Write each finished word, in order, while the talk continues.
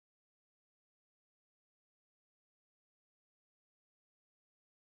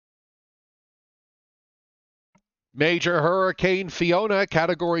Major Hurricane Fiona,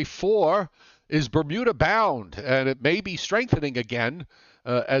 Category 4, is Bermuda bound, and it may be strengthening again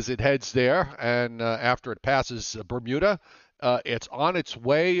as it heads there. And after it passes Bermuda, it's on its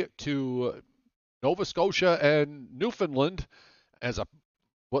way to Nova Scotia and Newfoundland as a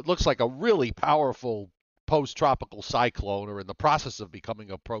what looks like a really powerful post-tropical cyclone, or in the process of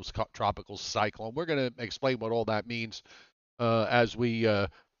becoming a post-tropical cyclone. We're going to explain what all that means as we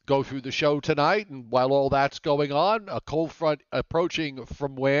go through the show tonight. And while all that's going on, a cold front approaching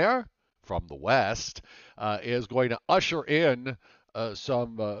from where? From the west, is going to usher in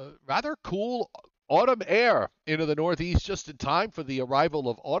some rather cool autumn air into the Northeast just in time for the arrival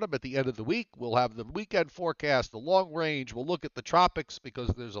of autumn at the end of the week. We'll have the weekend forecast, the long range. We'll look at the tropics because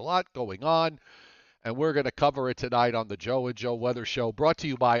there's a lot going on. And we're going to cover it tonight on the Joe and Joe Weather Show, brought to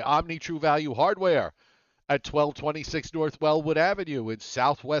you by Omni True Value Hardware at 1226 North Wellwood Avenue in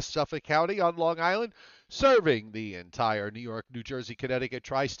southwest Suffolk County on Long Island, serving the entire New York, New Jersey, Connecticut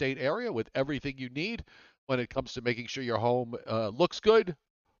tri-state area with everything you need when it comes to making sure your home looks good,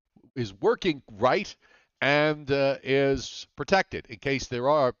 is working right, and is protected in case there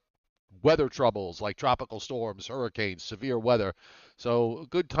are weather troubles like tropical storms, hurricanes, severe weather. So a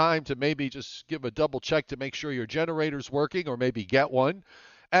good time to maybe just give a double check to make sure your generator's working, or maybe get one.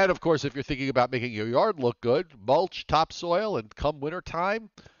 And of course, if you're thinking about making your yard look good, mulch, topsoil, and come winter time,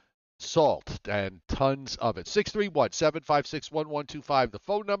 salt and tons of it. 631-756-1125, the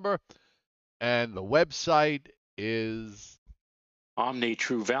phone number, and the website is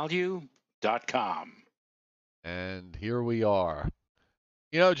OmniTrueValue.com. And here we are.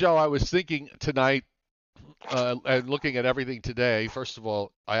 You know, Joe, I was thinking tonight and looking at everything today. First of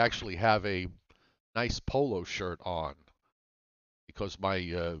all, I actually have a nice polo shirt on because my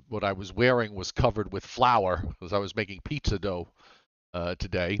what I was wearing was covered with flour because I was making pizza dough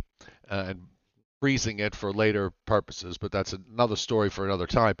today and freezing it for later purposes. But that's another story for another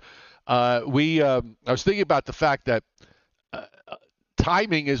time. I was thinking about the fact that uh,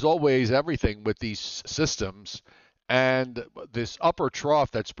 timing is always everything with these systems. And this upper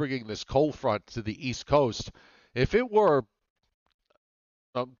trough that's bringing this cold front to the East Coast, if it were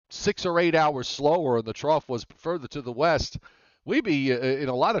 6 or 8 hours slower and the trough was further to the west, we'd be in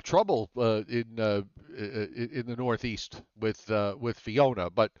a lot of trouble in the Northeast with Fiona.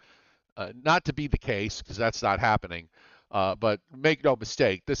 But not to be the case because that's not happening. But make no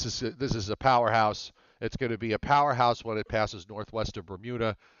mistake, this is a powerhouse. It's going to be a powerhouse when it passes northwest of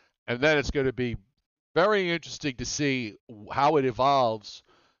Bermuda, and then it's going to be very interesting to see how it evolves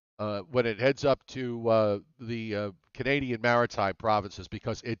when it heads up to the Canadian Maritime provinces,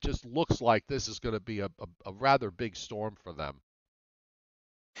 because it just looks like this is going to be a rather big storm for them.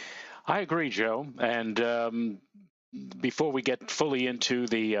 I agree, Joe. And before we get fully into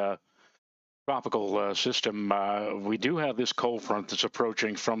the tropical system, we do have this cold front that's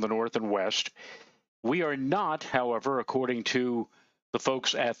approaching from the north and west. We are not, however, according to the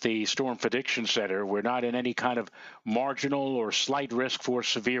folks at the Storm Prediction Center, we're not in any kind of marginal or slight risk for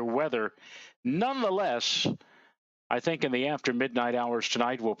severe weather. Nonetheless, I think in the after midnight hours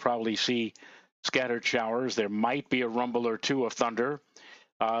tonight, we'll probably see scattered showers. There might be a rumble or two of thunder.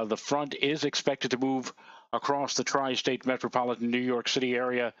 The front is expected to move across the tri-state metropolitan New York City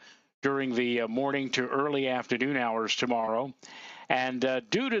area during the morning to early afternoon hours tomorrow. And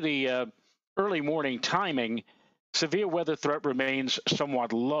due to the early morning timing, severe weather threat remains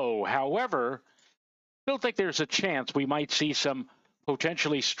somewhat low. However, I still think there's a chance we might see some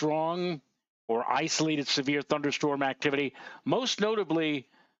potentially strong or isolated severe thunderstorm activity, most notably,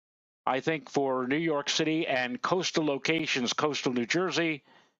 I think, for New York City and coastal locations, coastal New Jersey,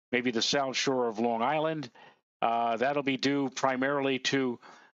 maybe the south shore of Long Island. That'll be due primarily to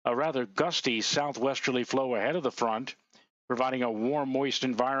a rather gusty southwesterly flow ahead of the front, providing a warm, moist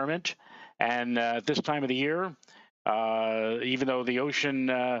environment. And at this time of the year, even though the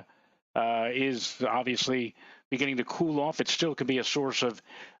ocean is obviously beginning to cool off, it still can be a source of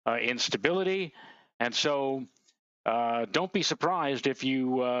instability. And so don't be surprised if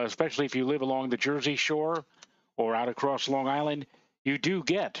you, especially if you live along the Jersey Shore or out across Long Island, you do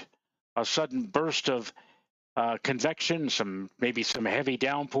get a sudden burst of convection, maybe some heavy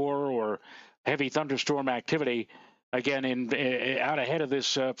downpour or heavy thunderstorm activity, again, out ahead of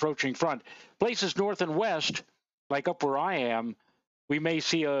this approaching front. Places north and west, like up where I am, we may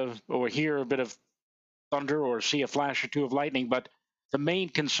see or hear a bit of thunder or see a flash or two of lightning, but the main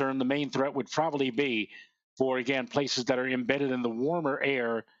concern, the main threat would probably be for, again, places that are embedded in the warmer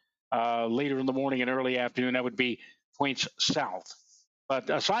air later in the morning and early afternoon. That would be points south. But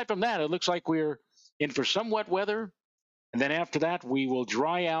aside from that, it looks like we're in for some wet weather. And then after that, we will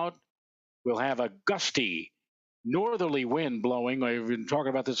dry out. We'll have a gusty northerly wind blowing. We've been talking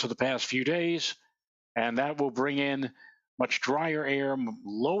about this for the past few days, and that will bring in much drier air,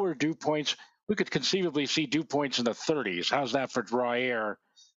 lower dew points. We could conceivably see dew points in the 30s. How's that for dry air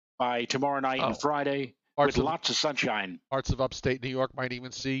by tomorrow night and Oh, Friday with parts of lots of sunshine? parts of upstate New York might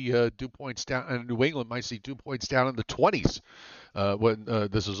even see dew points down, and New England might see dew points down in the 20s when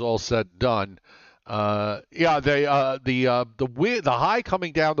this is all said and done. Yeah, the wind, the high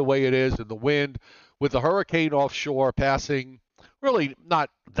coming down the way it is, and the wind with the hurricane offshore passing, really not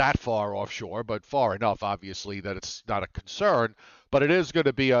that far offshore, but far enough, obviously, that it's not a concern. But it is going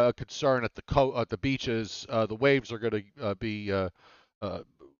to be a concern at at the beaches. The waves are going to be uh,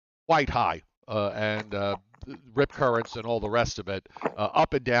 quite high, and rip currents and all the rest of it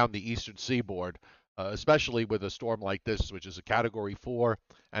up and down the eastern seaboard, especially with a storm like this, which is a Category 4,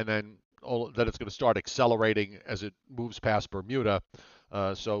 and then it's going to start accelerating as it moves past Bermuda.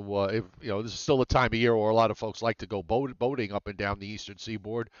 So if this is still a time of year where a lot of folks like to go boating up and down the eastern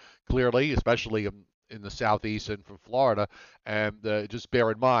seaboard, clearly, especially in the southeast and from Florida, and just bear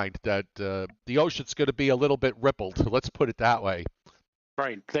in mind that the ocean's going to be a little bit rippled. Let's put it that way.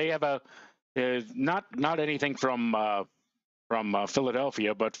 Right. They have a not anything from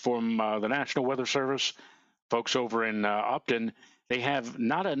Philadelphia, but from the National Weather Service, folks over in Upton. They have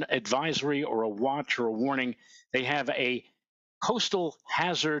not an advisory or a watch or a warning. They have a coastal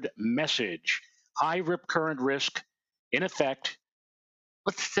hazard message, high rip current risk in effect.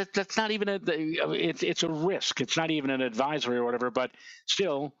 But that's not even it's a risk. It's not even an advisory or whatever. But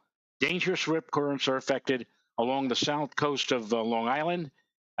still, dangerous rip currents are affected along the south coast of Long Island,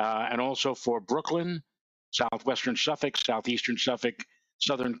 and also for Brooklyn, southwestern Suffolk, southeastern Suffolk,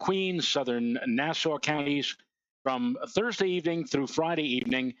 southern Queens, southern Nassau counties. From Thursday evening through Friday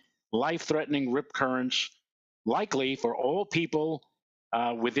evening, life-threatening rip currents likely for all people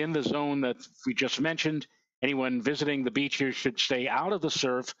within the zone that we just mentioned. Anyone visiting the beaches should stay out of the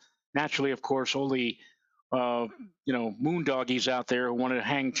surf. Naturally, of course, only moon doggies out there who want to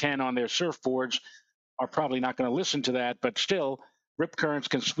hang 10 on their surfboards are probably not going to listen to that. But still, rip currents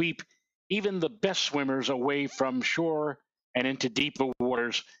can sweep even the best swimmers away from shore and into deeper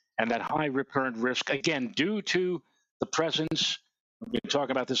waters. And that high rip current risk, again, due to the presence, we've been talking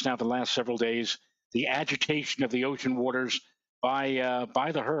about this now for the last several days, the agitation of the ocean waters by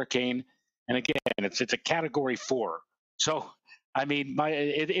the hurricane. And again, it's a Category 4. So, I mean,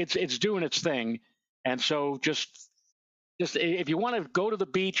 it's doing its thing. And so just if you want to go to the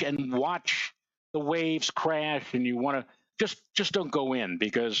beach and watch the waves crash, and you want to just don't go in,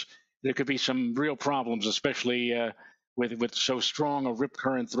 because there could be some real problems, especially with so strong a rip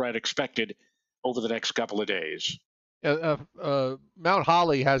current threat expected over the next couple of days. Mount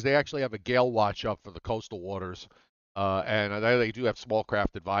Holly they actually have a gale watch up for the coastal waters, and they do have small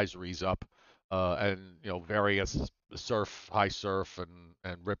craft advisories up, and various high surf,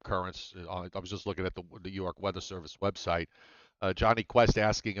 and rip currents. I was just looking at the New York Weather Service website. Johnny Quest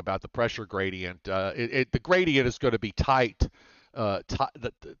asking about the pressure gradient. The gradient is going to be tight,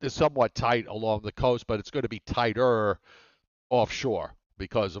 somewhat tight along the coast, but it's going to be tighter offshore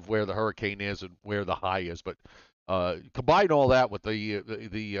because of where the hurricane is and where the high is. But combine all that with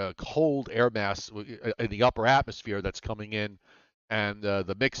the cold air mass in the upper atmosphere that's coming in, and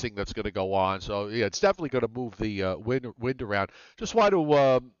the mixing that's going to go on. So yeah, it's definitely going to move the wind around. Just want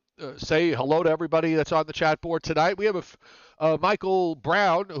to say hello to everybody that's on the chat board tonight. We have Michael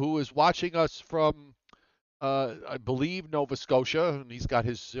Brown, who is watching us from I believe Nova Scotia, and he's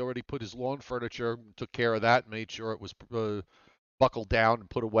already put his lawn furniture, took care of that, made sure it was buckled down and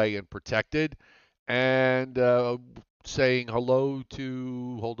put away and protected. And saying hello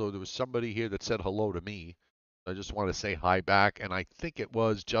to, hold on, there was somebody here that said hello to me. I just want to say hi back, and I think it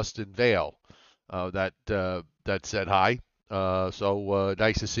was Justin Vale that said hi. So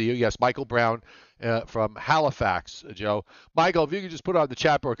nice to see you. Yes, Michael Brown from Halifax, Joe. Michael, if you could just put it on the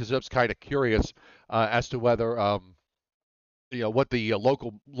chat board, because I was kind of curious as to whether what the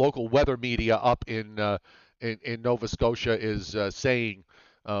local weather media up in Nova Scotia is saying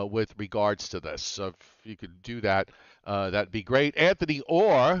with regards to this. So if you could do that, that'd be great. Anthony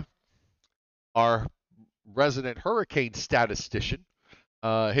Orr, our resident hurricane statistician,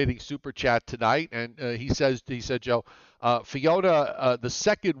 hitting super chat tonight, and he said, Joe, Fiona, the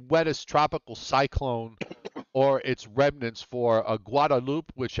second wettest tropical cyclone or its remnants for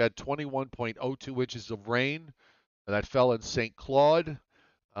Guadeloupe, which had 21.02 inches of rain that fell in St. Claude.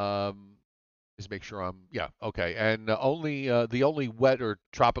 Just make sure yeah, okay. And the only wet or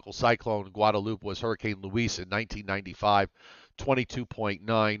tropical cyclone in Guadeloupe was Hurricane Luis in 1995.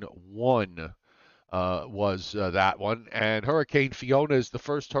 22.91 was that one. And Hurricane Fiona is the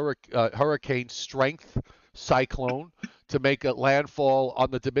first hurricane strength cyclone to make a landfall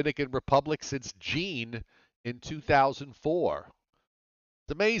on the Dominican Republic since Gene in 2004.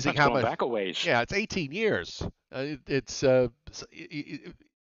 It's amazing That's how going much. back a ways. Yeah, it's 18 years. Uh,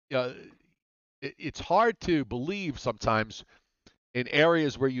 it's hard to believe sometimes in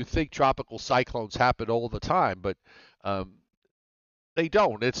areas where you think tropical cyclones happen all the time, but um, they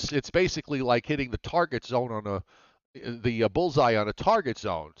don't. It's basically like hitting the target zone on the bullseye on a target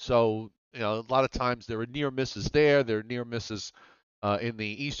zone. So a lot of times there are near misses there. There are near misses in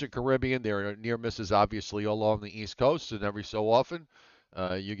the Eastern Caribbean. There are near misses obviously along the East Coast, and every so often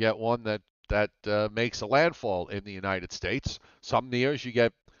you get one that makes a landfall in the United States. Some years you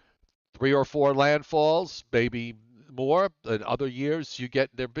get 3 or 4 landfalls, maybe more. In other years, there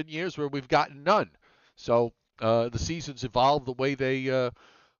have been years where we've gotten none. So the seasons evolve the way they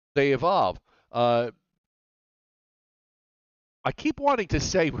evolve. Uh, I keep wanting to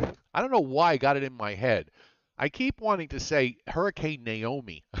say, I don't know why I got it in my head. I keep wanting to say Hurricane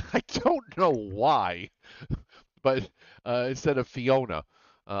Naomi. I don't know why, but instead of Fiona,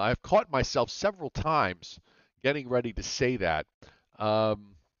 I've caught myself several times getting ready to say that.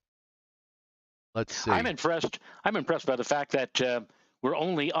 Um, let's I'm see. impressed. I'm impressed by the fact that we're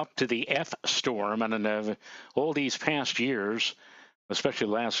only up to the F storm, and all these past years, especially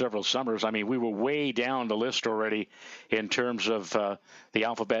the last several summers, I mean, we were way down the list already in terms of the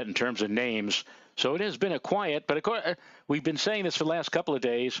alphabet, in terms of names. So it has been a quiet, but of course, we've been saying this for the last couple of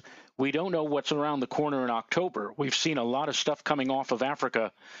days. We don't know what's around the corner in October. We've seen a lot of stuff coming off of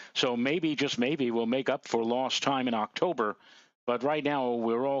Africa. So maybe, just maybe, we'll make up for lost time in October. But right now,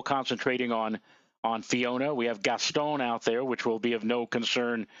 we're all concentrating on Fiona. We have Gaston out there, which will be of no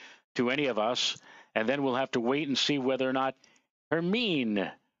concern to any of us. And then we'll have to wait and see whether or not Hermine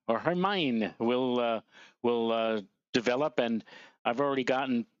or Hermine will develop. And I've already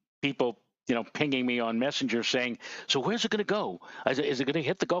gotten people, pinging me on Messenger saying, "So where's it going to go? Is it going to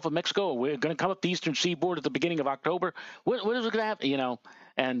hit the Gulf of Mexico? We're going to come up the eastern seaboard at the beginning of October. When is it going to happen?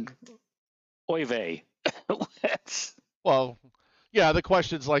 And oy vey." Well, yeah, the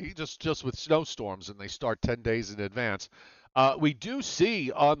question's like just with snowstorms and they start 10 days in advance. We do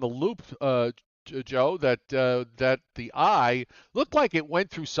see on the loop, Joe, that the eye looked like it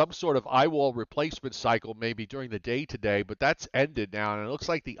went through some sort of eye wall replacement cycle maybe during the day today, but that's ended now, and it looks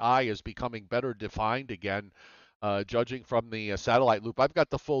like the eye is becoming better defined again, judging from the satellite loop. I've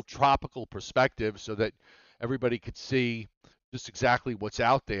got the full tropical perspective so that everybody could see just exactly what's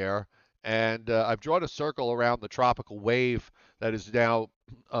out there. And I've drawn a circle around the tropical wave that is now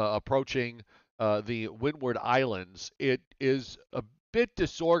approaching the Windward Islands. It is a bit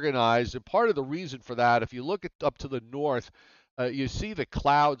disorganized, and part of the reason for that, if you look up to the north, you see the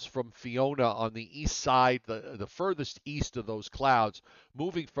clouds from Fiona on the east side, the furthest east of those clouds,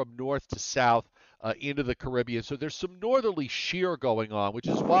 moving from north to south into the Caribbean. So there's some northerly shear going on, which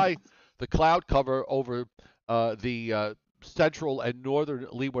is why the cloud cover over the central and northern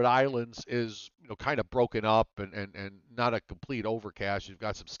Leeward Islands is kind of broken up and not a complete overcast. You've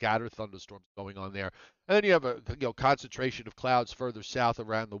got some scattered thunderstorms going on there, and then you have a concentration of clouds further south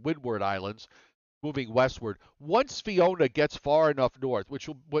around the Windward Islands, moving westward. Once Fiona gets far enough north, which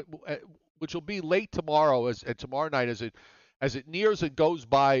will be late tomorrow and tomorrow night as it nears and goes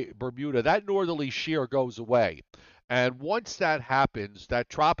by Bermuda, that northerly shear goes away. And once that happens, that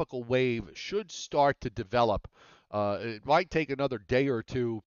tropical wave should start to develop. It might take another day or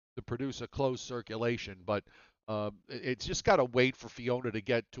two to produce a closed circulation, but it's just got to wait for Fiona to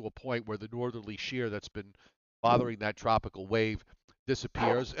get to a point where the northerly shear that's been bothering that tropical wave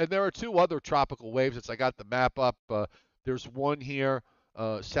disappears. And there are 2 other tropical waves. As I got the map up, there's one here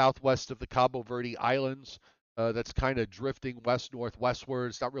southwest of the Cabo Verde Islands that's kind of drifting west-northwestward.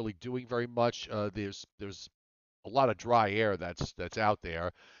 It's not really doing very much. There's a lot of dry air that's out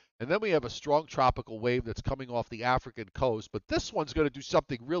there. And then we have a strong tropical wave that's coming off the African coast, but this one's going to do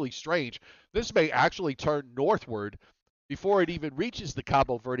something really strange. This may actually turn northward before it even reaches the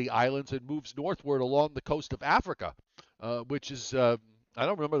Cabo Verde Islands and moves northward along the coast of Africa, which is, I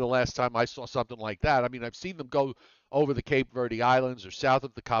don't remember the last time I saw something like that. I mean, I've seen them go over the Cape Verde Islands or south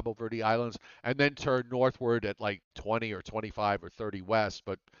of the Cabo Verde Islands and then turn northward at like 20 or 25 or 30 west,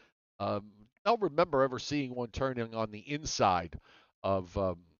 but I don't remember ever seeing one turning on the inside of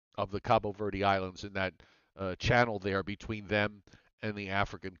um, of the Cabo Verde Islands in that channel there between them and the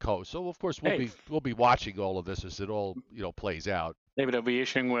African coast. So of course we'll Hey, be watching all of this as it all plays out. maybe they'll be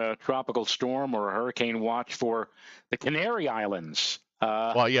issuing a tropical storm or a hurricane watch for the Canary Islands.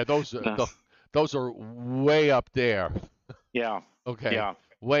 Well, yeah, No. those are way up there. Yeah, Okay, yeah.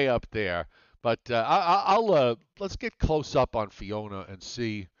 way up there. But I'll let's get close up on Fiona and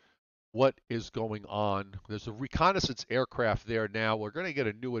see what is going on. There's a reconnaissance aircraft there now. We're going to get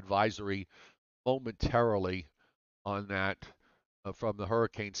a new advisory momentarily on that from the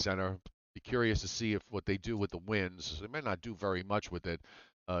Hurricane Center. Be curious to see if what they do with the winds. They may not do very much with it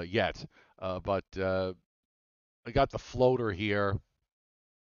yet, but I got the floater here,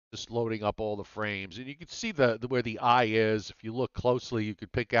 just loading up all the frames, and you can see the where the eye is. If you look closely, you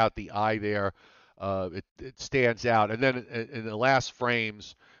could pick out the eye there. It stands out, and then in the last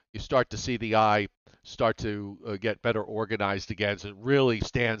frames, you start to see the eye start to get better organized again. So it really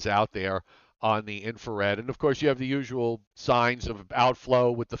stands out there on the infrared, and of course you have the usual signs of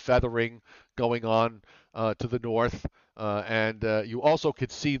outflow with the feathering going on to the north, and you also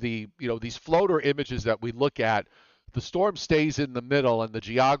could see these floater images that we look at. The storm stays in the middle and the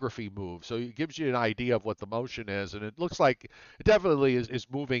geography moves. So it gives you an idea of what the motion is. And it looks like it definitely is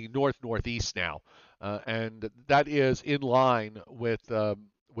moving north-northeast now. And that is in line with the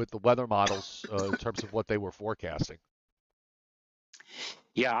weather models in terms of what they were forecasting.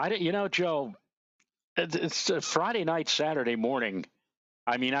 Yeah, Joe, it's Friday night, Saturday morning.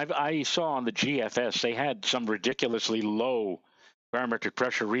 I mean, I saw on the GFS they had some ridiculously low barometric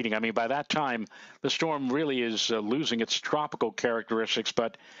pressure reading. I mean, by that time, the storm really is losing its tropical characteristics.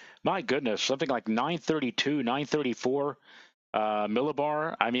 But my goodness, something like 932, 934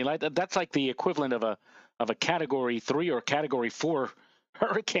 millibar. I mean, that's like the equivalent of a Category 3 or Category 4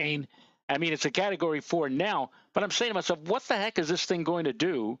 hurricane. I mean, it's a Category 4 now. But I'm saying to myself, what the heck is this thing going to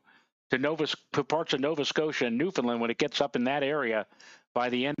do to parts of Nova Scotia and Newfoundland when it gets up in that area by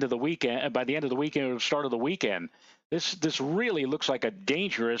the end of the weekend? By the end of the weekend or start of the weekend, this really looks like a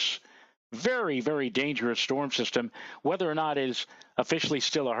dangerous, very, very dangerous storm system. Whether or not it is officially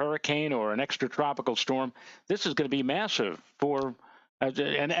still a hurricane or an extratropical storm, this is going to be massive for,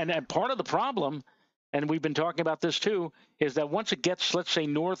 and part of the problem, and we've been talking about this too, is that once it gets, let's say,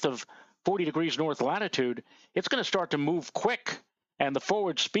 north of 40 degrees north latitude, it's going to start to move quick. And the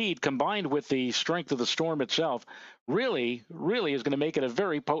forward speed combined with the strength of the storm itself really, really is going to make it a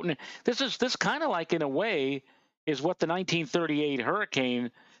very potent. This kind of like, in a way, is what the 1938 hurricane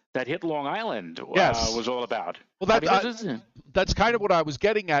that hit Long Island Yes. was all about. Well, that's kind of what I was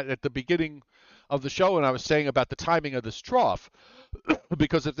getting at the beginning of the show, and I was saying about the timing of this trough,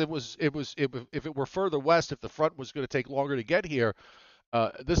 because if it were further west, if the front was going to take longer to get here,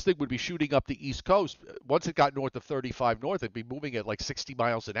 this thing would be shooting up the East Coast. Once it got north of 35 north, it'd be moving at like 60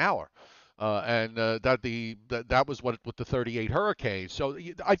 miles an hour. And that was what with the 38 hurricane. So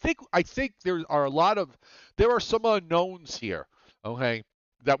I think there are some unknowns here. Okay,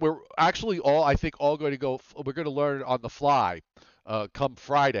 that we're actually all going to go. We're going to learn on the fly come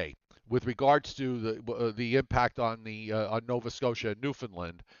Friday with regards to the impact on Nova Scotia and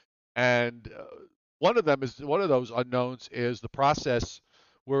Newfoundland. And one of those unknowns is the process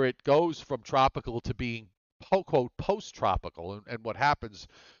where it goes from tropical to being quote post-tropical, and what happens.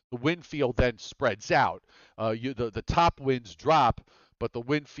 The wind field then spreads out. The top winds drop, but the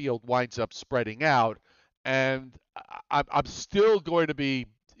wind field winds up spreading out. And I'm still going to be,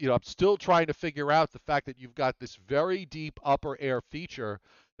 I'm still trying to figure out the fact that you've got this very deep upper air feature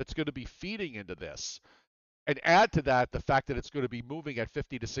that's going to be feeding into this. And add to that the fact that it's going to be moving at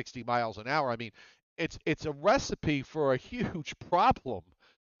 50 to 60 miles an hour. I mean, it's a recipe for a huge problem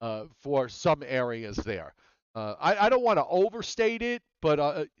for some areas there. I don't want to overstate it,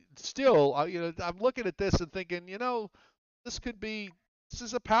 but still, I'm looking at this and thinking, this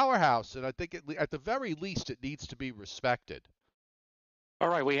is a powerhouse, and I think at the very least it needs to be respected. All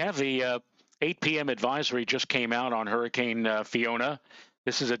right, we have the 8 p.m. advisory just came out on Hurricane Fiona.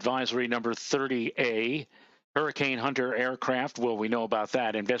 This is advisory number 30A. Hurricane Hunter aircraft, well, we know about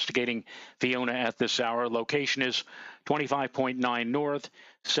that, investigating Fiona at this hour. Location is 25.9 north,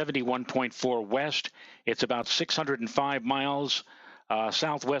 71.4 west. It's about 605 miles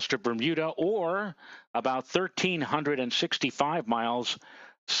southwest of Bermuda, or about 1,365 miles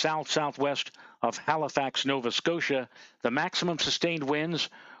southwest of Halifax, Nova Scotia. The maximum sustained winds,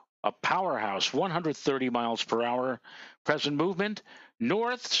 a powerhouse, 130 miles per hour. Present movement,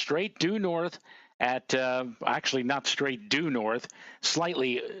 north, straight due north, at actually not straight due north,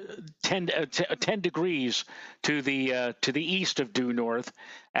 slightly 10 degrees to the east of due north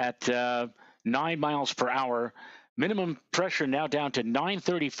at 9 miles per hour. Minimum pressure now down to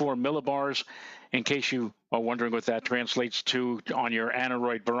 934 millibars. In case you are wondering what that translates to on your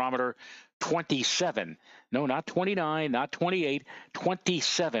aneroid barometer, 27. No, not 29, not 28,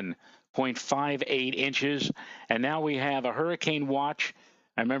 27.58 inches. And now we have a hurricane watch.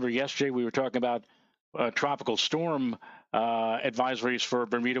 I remember yesterday we were talking about tropical storm advisories for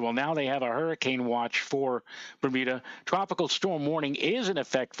Bermuda. Well, now they have a hurricane watch for Bermuda. Tropical storm warning is in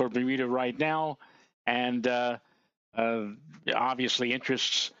effect for Bermuda right now, and uh, obviously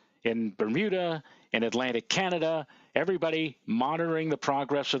interests in Bermuda, in Atlantic Canada, everybody monitoring the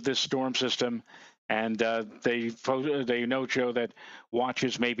progress of this storm system. And they know, Joe, that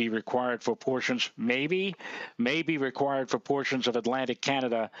watches may be required for portions, may be required for portions of Atlantic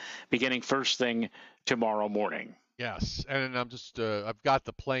Canada beginning first thing tomorrow morning. Yes, and I'm just I've got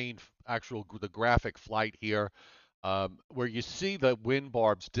the the graphic flight here, where you see the wind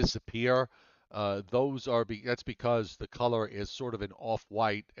barbs disappear. That's because the color is sort of an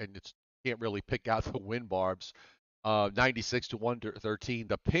off-white, and it's can't really pick out the wind barbs. 96 to 113.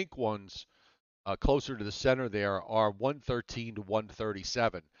 The pink ones closer to the center there are 113 to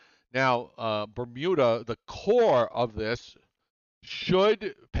 137. Now, Bermuda, the core of this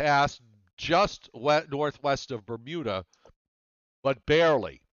should pass just northwest of Bermuda, but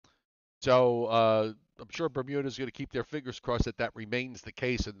barely. So I'm sure Bermuda is going to keep their fingers crossed that that remains the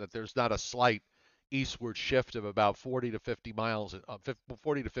case and that there's not a slight eastward shift of about 40 to 50 miles,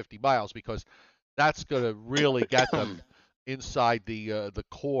 40 to 50 miles, because that's going to really get them inside the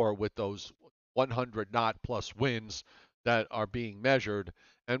core with those 100 knot plus winds that are being measured.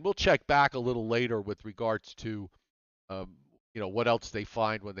 And we'll check back a little later with regards to um, what else they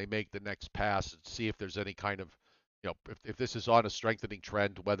find when they make the next pass and see if there's any kind of, if this is on a strengthening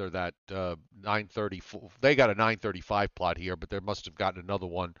trend, whether that 934, they got a 935 plot here, but they must have gotten another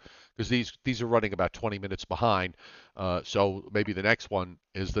one because these are running about 20 minutes behind. So maybe the next one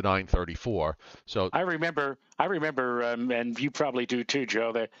is the 934. So I remember, and you probably do too,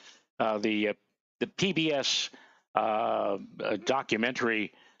 Joe. The PBS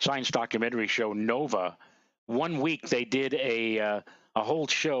documentary, science documentary show Nova. One week they did a whole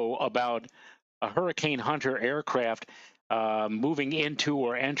show about a Hurricane Hunter aircraft moving into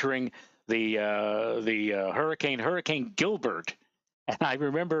or entering the Hurricane Gilbert. And I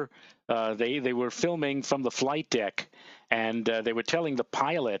remember they were filming from the flight deck, and they were telling the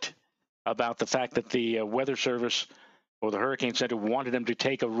pilot about the fact that the Weather Service or the Hurricane Center wanted them to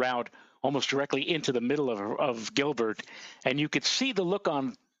take a route almost directly into the middle of Gilbert, and you could see the look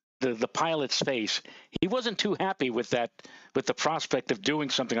on the pilot's face. He wasn't too happy with that, with the prospect of doing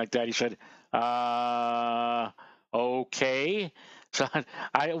something like that. He said, "Okay." So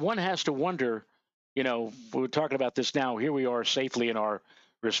one has to wonder. We're talking about this now. Here we are safely in our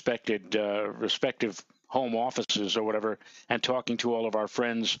respective home offices or whatever, and talking to all of our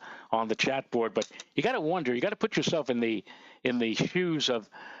friends on the chat board. But you got to wonder. You got to put yourself in the shoes of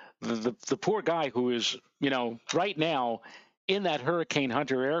the poor guy who is, right now in that Hurricane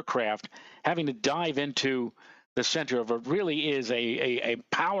Hunter aircraft, having to dive into the center of what really is a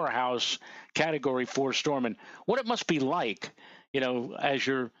powerhouse Category 4 storm, and what it must be like, as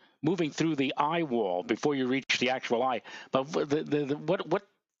you're moving through the eye wall before you reach the actual eye. But what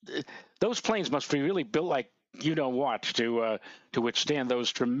those planes must be really built like what to withstand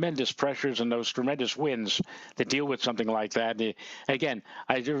those tremendous pressures and those tremendous winds to deal with something like that. Again,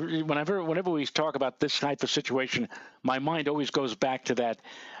 whenever we talk about this type of situation, my mind always goes back to that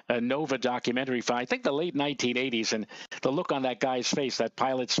Nova documentary from I think the late 1980s, and the look on that guy's face, that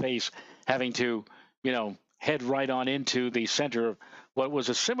pilot's face, having to head right on into the center of what was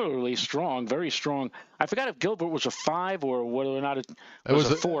a similarly strong, very strong. I forgot if Gilbert was a 5 or whether or not it was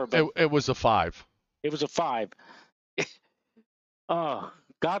a 4, but it was a 5. it was a 5. Oh,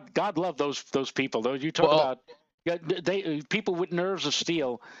 God love those people. Though you talk Well, about people with nerves of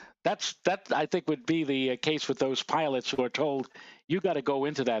steel. That I think would be the case with those pilots who are told you got to go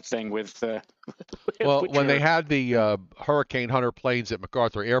into that thing with. well, with when your, they had the Hurricane Hunter planes at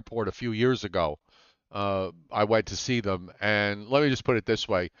MacArthur Airport a few years ago, I went to see them, and let me just put it this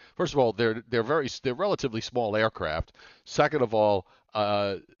way: first of all, they're relatively small aircraft. Second of all,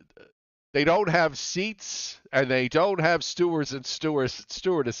 they don't have seats, and they don't have stewards and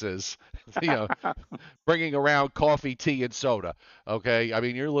stewardesses, you know, bringing around coffee, tea, and soda. Okay, I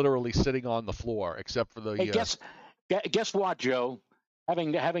mean you're literally sitting on the floor, except for the. hey, guess what, Joe?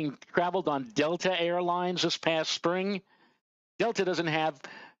 Having traveled on Delta Airlines this past spring, Delta doesn't have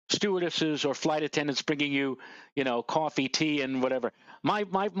stewardesses or flight attendants bringing you, coffee, tea, and whatever.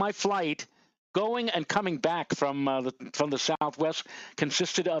 My flight going and coming back from the Southwest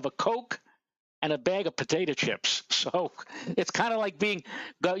consisted of a Coke and a bag of potato chips. So it's kind of like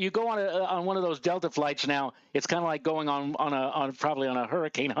you go on one of those Delta flights now. It's kind of like going on probably on a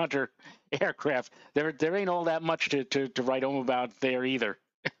Hurricane Hunter aircraft. There ain't all that much to write home about there either.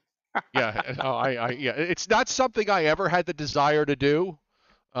 Yeah, no, yeah, it's not something I ever had the desire to do.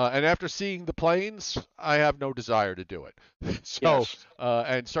 And after seeing the planes, I have no desire to do it. So, Yes.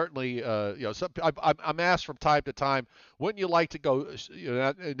 and certainly, I'm asked from time to time, wouldn't you like to go,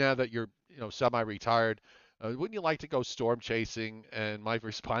 now that you're, semi-retired, wouldn't you like to go storm chasing? And my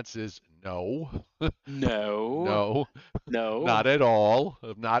response is no, No. no, No. not at all.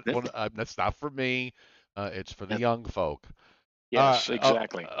 Th- That's not for me. It's for the th- young folk. Yes,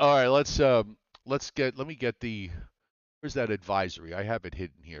 exactly. All right, let me get where's that advisory? I have it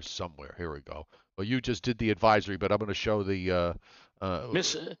hidden here somewhere. Here we go. Well, you just did the advisory, but I'm going to show uh,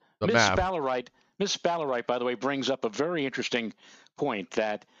 Miss the Miss map. Spallerite, Miss Spallerite, by the way, brings up a very interesting point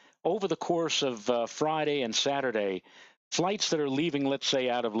that over the course of Friday and Saturday, flights that are leaving, let's say,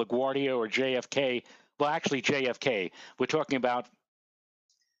 out of LaGuardia or JFK, well, actually JFK, we're talking about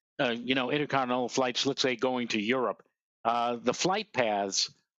intercontinental flights, let's say going to Europe, the flight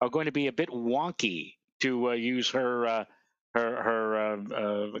paths are going to be a bit wonky, to use her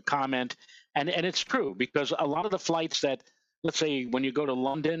comment, and it's true because a lot of the flights that, let's say, when you go to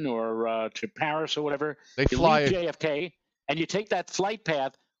London or to Paris or whatever, They you leave fly. JFK and you take that flight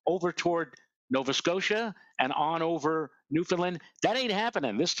path over toward Nova Scotia and on over Newfoundland. That ain't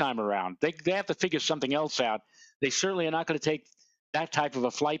happening this time around. They have to figure something else out. They certainly are not going to take that type of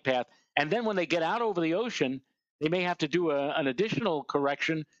a flight path. And then when they get out over the ocean, they may have to do an additional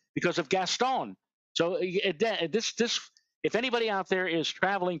correction because of Gaston. So if anybody out there is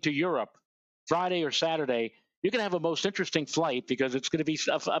traveling to Europe Friday or Saturday, you're going to have a most interesting flight because it's going to be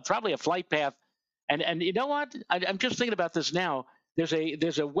probably a flight path. And you know what? I'm just thinking about this now. There's a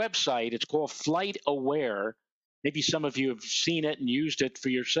website. It's called Flight Aware. Maybe some of you have seen it and used it for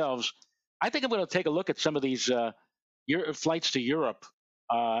yourselves. I think I'm going to take a look at some of these flights to Europe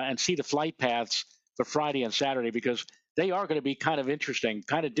and see the flight paths for Friday and Saturday because they are going to be kind of interesting,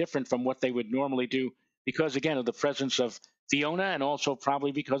 kind of different from what they would normally do because, again, of the presence of Fiona and also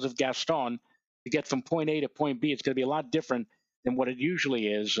probably because of Gaston. To get from point A to point B, it's going to be a lot different than what it usually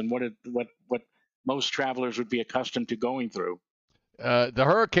is and what most travelers would be accustomed to going through. The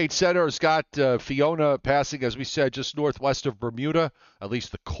Hurricane Center has got Fiona passing, as we said, just northwest of Bermuda. At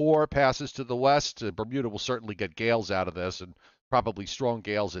least the core passes to the west. Bermuda will certainly get gales out of this, and probably strong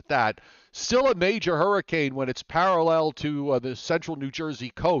gales at that. Still a major hurricane when it's parallel to the central New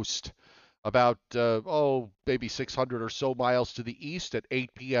Jersey coast, about, maybe 600 or so miles to the east at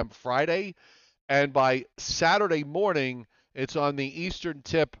 8 p.m. Friday. And by Saturday morning, it's on the eastern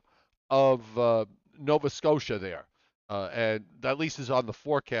tip of Nova Scotia there. And at least is on the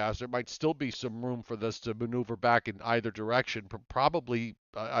forecast. There might still be some room for this to maneuver back in either direction. Probably,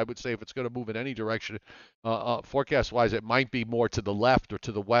 I would say, if it's going to move in any direction, forecast-wise, it might be more to the left or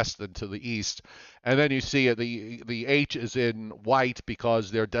to the west than to the east. And then you see the H is in white because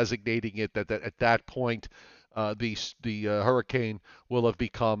they're designating it that at that point, the hurricane will have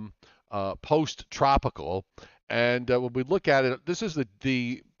become post-tropical. And when we look at it, this is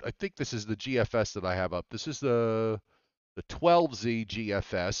the I think this is the GFS that I have up. This is the 12Z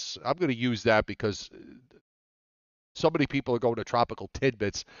GFS. I'm going to use that because so many people are going to tropical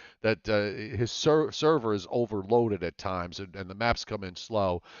tidbits that his server is overloaded at times, and the maps come in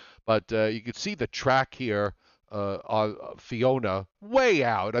slow. But you can see the track here on Fiona way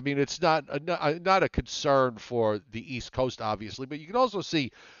out. I mean, it's not a concern for the East Coast, obviously, but you can also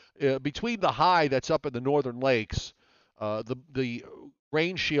see between the high that's up in the northern lakes, the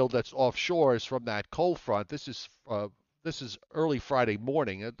rain shield that's offshore is from that cold front. This is early Friday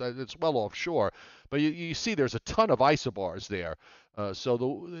morning. It's well offshore, but you see there's a ton of isobars there.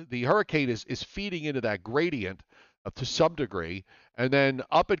 So the hurricane is feeding into that gradient to some degree, and then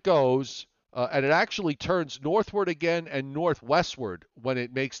up it goes, and it actually turns northward again and northwestward when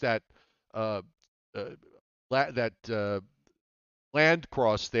it makes uh, uh, that land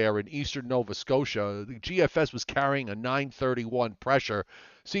cross there in eastern Nova Scotia. The GFS was carrying a 931 pressure.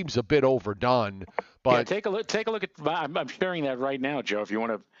 Seems a bit overdone, Yeah, but take a look. Take a look at. I'm sharing that right now, Joe. If you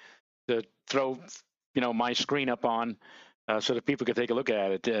want to throw, my screen up on, so that people can take a look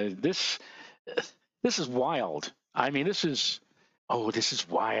at it. This is wild. I mean, this is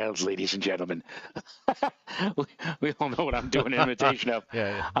wild, ladies and gentlemen. we all know what I'm doing an imitation of.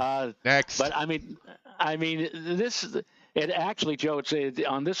 yeah. But Next. I mean, it actually, Joe. It's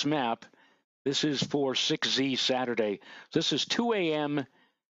on this map. This is for 6Z Saturday. This is 2 a.m.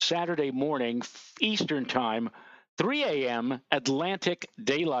 Saturday morning Eastern Time, 3 a.m. Atlantic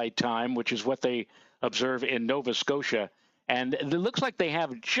Daylight Time, which is what they observe in Nova Scotia. And it looks like they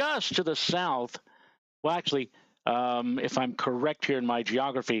have just to the south, well, actually, if I'm correct here in my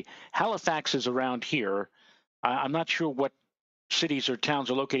geography, Halifax is around here. I'm not sure what cities or towns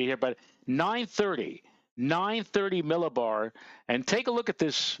are located here, but 9:30 930 millibar. And take a look at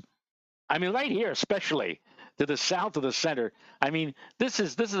this. I mean, right here, especially to the south of the center. I mean, this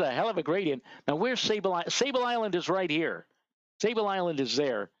is a hell of a gradient. Now, where's Sable Island? Sable Island is right here. Sable Island is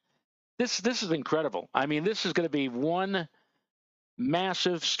there. This is incredible. I mean, this is going to be one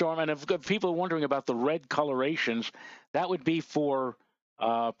massive storm. And if people are wondering about the red colorations, that would be for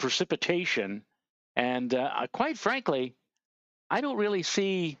precipitation. And quite frankly, I don't really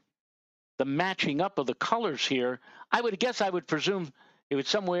see the matching up of the colors here. I would presume it would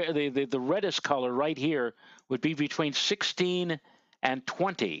somewhere the reddest color right here would be between 16 and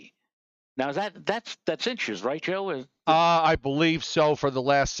 20. Now that's inches, right, Joe? I believe so for the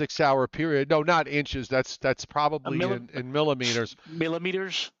last 6 hour period. No, not inches. That's probably in millimeters.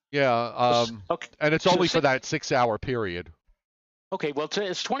 Millimeters? Yeah. Okay. And it's only for that 6 hour period. Okay. Well,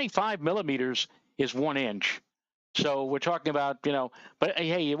 it's 25 millimeters is 1 inch. So we're talking about, but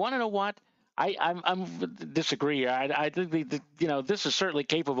hey, you want to know what? I'm disagree. I think this is certainly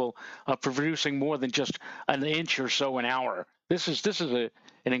capable of producing more than just an inch or so an hour. This is an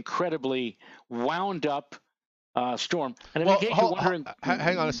incredibly wound up storm. And in case you're wondering,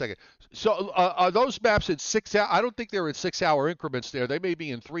 hang on a second. So are those maps in 6 hour? I don't think they're in 6 hour increments. There, they may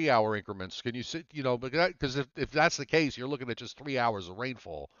be in 3 hour increments. Can you see? Because if that's the case, you're looking at just 3 hours of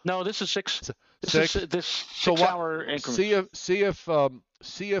rainfall. No, this is six. Six. This 6 hour increment.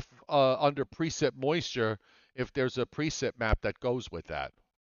 See if under precip moisture, if there's a precip map that goes with that.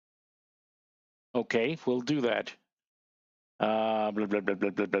 Okay, we'll do that. Blah blah blah blah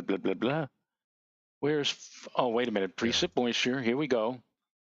blah blah blah blah blah. Oh, wait a minute. Precip moisture. Here we go.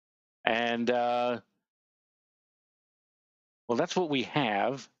 And well, that's what we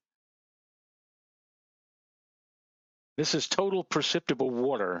have. This is total precipitable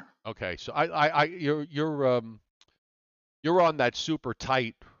water. Okay, so you're on that super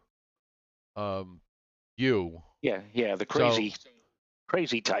tight view. Yeah, the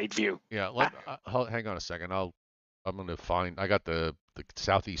crazy tight view. Yeah, hang on a second. I'm gonna find. I got the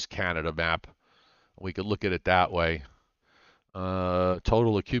Southeast Canada map. We could look at it that way.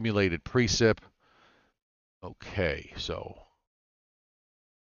 Total accumulated precip. Okay, so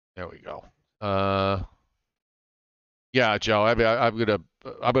there we go. Yeah, Joe.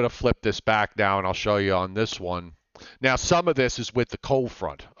 I'm gonna flip this back now, and I'll show you on this one. Now, some of this is with the cold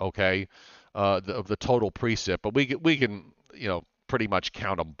front, okay, of the total precip, but we can pretty much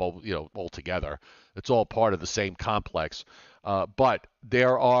count them both, all together. It's all part of the same complex. But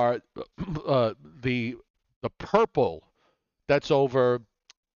there are the purple that's over,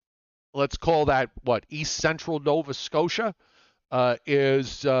 let's call that east central Nova Scotia,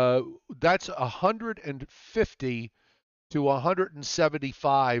 that's 150 to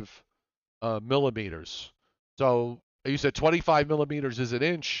 175 millimeters. So you said 25 millimeters is an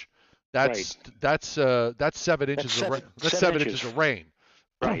inch. That's 7 inches of rain. That's 7 inches of rain.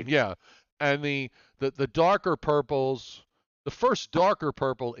 Right. Yeah. And the darker purples, the first darker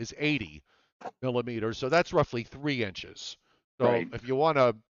purple is 80 millimeters, so that's roughly 3 inches. So if you want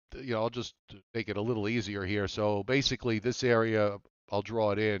to, I'll just make it a little easier here. So basically this area, I'll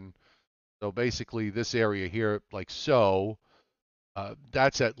draw it in. So basically this area here, like so,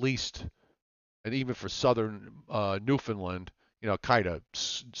 that's at least, and even for southern Newfoundland, kind of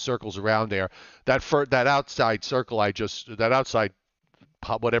circles around there. That outside circle that outside,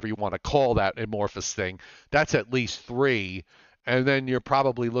 whatever you want to call that amorphous thing, that's at least 3. And then you're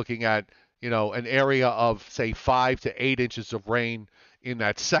probably looking at, an area of, say, 5 to 8 inches of rain in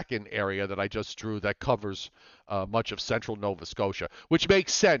that second area that I just drew that covers much of central Nova Scotia, which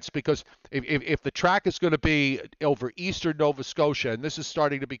makes sense because if the track is going to be over eastern Nova Scotia, and this is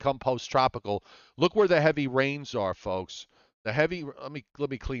starting to become post-tropical, look where the heavy rains are, folks. Let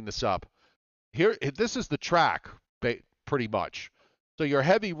me clean this up. Here, this is the track, pretty much. So your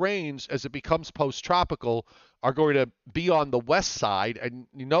heavy rains, as it becomes post-tropical, are going to be on the west side, and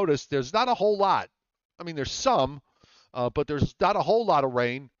you notice there's not a whole lot. I mean, there's some, but there's not a whole lot of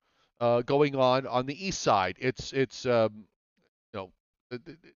rain going on the east side. It's about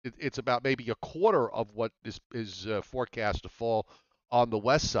maybe a quarter of what is forecast to fall on the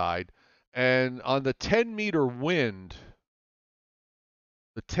west side, and on the 10-meter wind.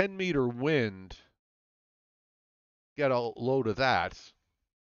 The 10-meter wind, get a load of that.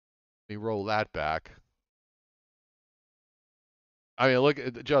 Let me roll that back. I mean, look,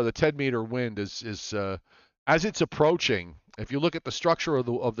 Joe, the 10-meter wind is as it's approaching. If you look at the structure of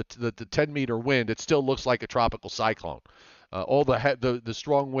the 10-meter wind, it still looks like a tropical cyclone. All the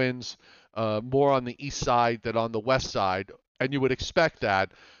strong winds more on the east side than on the west side, and you would expect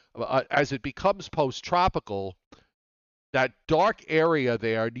that as it becomes post-tropical. That dark area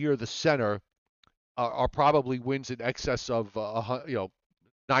there near the center are probably winds in excess of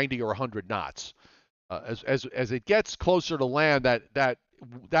 90 or 100 knots. As it gets closer to land, that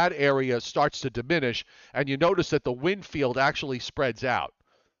area starts to diminish, and you notice that the wind field actually spreads out,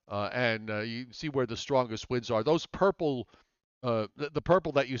 and you see where the strongest winds are. Those purple, the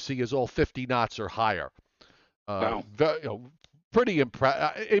purple that you see is all 50 knots or higher. Uh, Wow. Pretty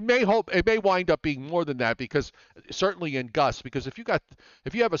impressive. It may wind up being more than that because certainly in gusts. Because if you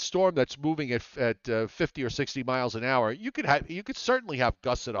have a storm that's moving at 50 or 60 miles an hour, you could certainly have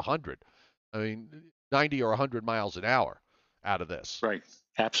gusts at 100. I mean, 90 or 100 miles an hour out of this Right.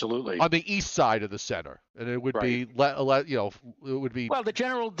 Absolutely. on the east side of the center, and it would Right. be it would be Well, the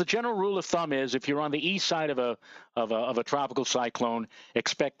general rule of thumb is if you're on the east side of a tropical cyclone,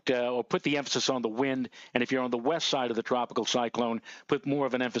 expect or put the emphasis on the wind, and if you're on the west side of the tropical cyclone, put more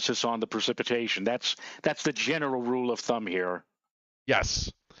of an emphasis on the precipitation. That's the general rule of thumb here.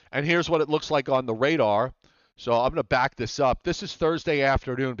 yes. And here's what it looks like on the radar. So I'm going to back this up. This is Thursday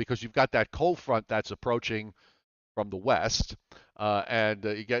afternoon because you've got that cold front that's approaching from the west, and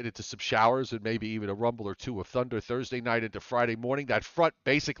you get into some showers and maybe even a rumble or two of thunder Thursday night into Friday morning. That front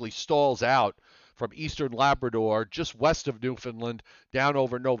basically stalls out from eastern Labrador, just west of Newfoundland, down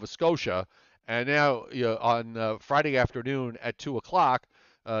over Nova Scotia, and now on Friday afternoon at 2 o'clock,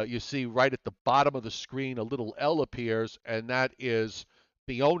 you see right at the bottom of the screen a little L appears, and that is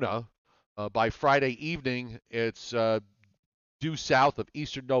Fiona. By Friday evening, it's due south of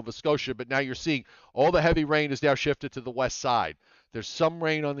eastern Nova Scotia, but now you're seeing all the heavy rain is now shifted to the west side. There's some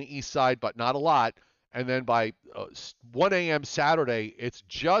rain on the east side, but not a lot. And then by 1 a.m. Saturday, it's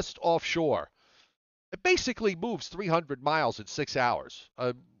just offshore. It basically moves 300 miles in 6 hours.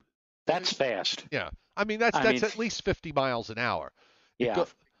 That's fast. Yeah, I mean that's I mean, at least 50 miles an hour. It yeah. go,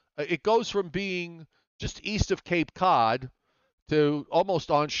 it goes from being just east of Cape Cod to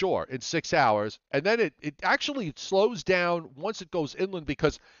almost onshore in 6 hours. And then it actually slows down once it goes inland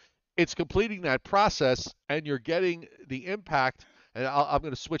because it's completing that process and you're getting the impact. And I'm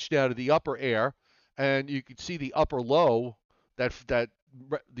going to switch now to the upper air, and you can see the upper low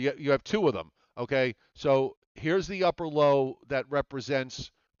you have two of them. Okay, so here's the upper low that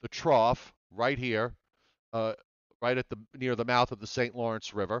represents the trough right here, uh, right at the near the mouth of the St.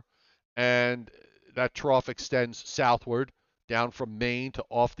 Lawrence River, and that trough extends southward down from Maine to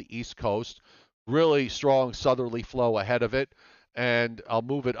off the east coast. Really strong southerly flow ahead of it, and I'll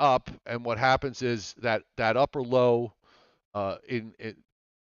move it up. And what happens is that upper low, in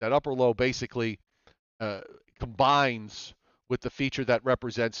that upper low basically uh, combines with the feature that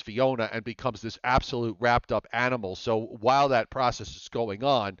represents Fiona and becomes this absolute wrapped up animal. So while that process is going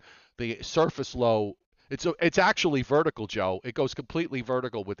on, the surface low it's actually vertical, Joe. It goes completely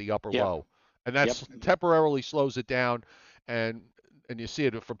vertical with the upper Yep. low, and Yep. that's temporarily slows it down, and you see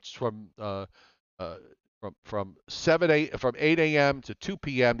it uh, from 8 a.m. to 2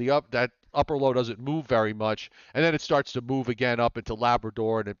 p.m. That upper low doesn't move very much, and then it starts to move again up into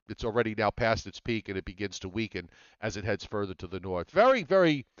Labrador, and it's already now past its peak, and it begins to weaken as it heads further to the north. Very,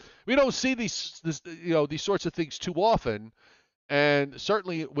 very, we don't see these sorts of things too often, and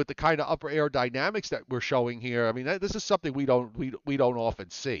certainly with the kind of upper air dynamics that we're showing here, I mean, this is something we don't often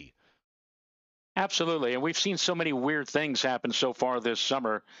see. Absolutely. And we've seen so many weird things happen so far this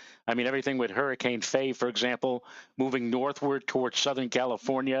summer. I mean, everything with Hurricane Faye, for example, moving northward towards Southern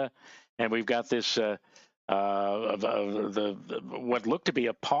California. And we've got this, what looked to be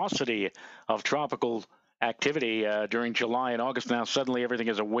a paucity of tropical activity during July and August. Now, suddenly everything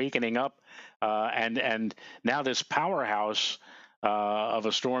is awakening up. And now this powerhouse of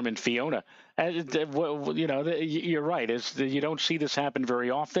a storm in Fiona. You're right. You don't see this happen very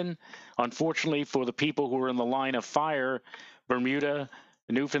often. Unfortunately, for the people who are in the line of fire, Bermuda,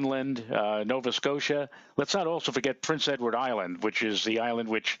 Newfoundland, Nova Scotia. Let's not also forget Prince Edward Island, which is the island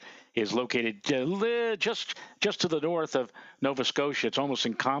which is located just to the north of Nova Scotia. It's almost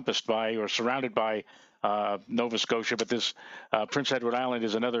encompassed by or surrounded by Nova Scotia, but this Prince Edward Island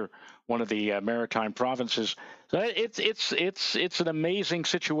is another one of the maritime provinces. So it's an amazing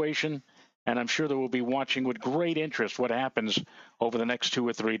situation, and I'm sure that we'll be watching with great interest what happens over the next 2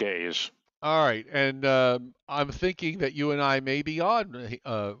 or 3 days. All right, and I'm thinking that you and I may be on.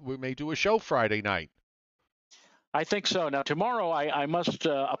 We may do a show Friday night. I think so. Now tomorrow, I must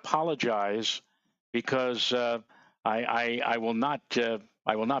apologize because I will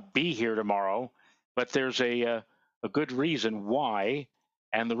not be here tomorrow. But there's a good reason why,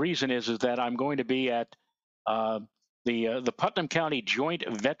 and the reason is that I'm going to be at the Putnam County Joint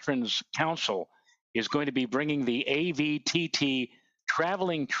Veterans Council is going to be bringing the AVTT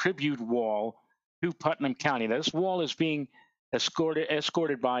traveling tribute wall to Putnam County. Now, this wall is being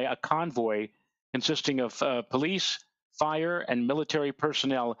escorted by a convoy consisting of police, fire, and military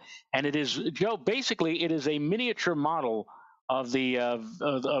personnel. And it is, Joe, basically, it is a miniature model of the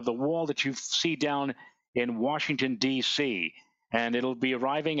wall that you see down in Washington, D.C. And it'll be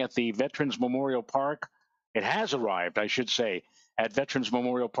arriving at the Veterans Memorial Park. It has arrived, I should say, at Veterans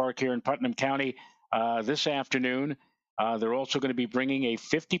Memorial Park here in Putnam County this afternoon. They're also going to be bringing a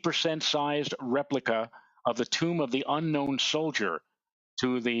 50% sized replica of the Tomb of the Unknown Soldier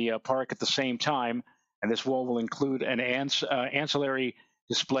to the park at the same time. And this wall will include an ancillary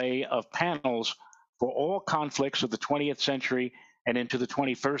display of panels for all conflicts of the 20th century and into the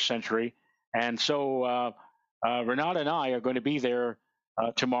 21st century. And so Renata and I are going to be there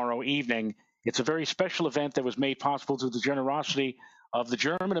tomorrow evening. It's a very special event that was made possible through the generosity of the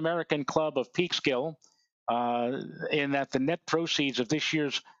German American Club of Peekskill, in that the net proceeds of this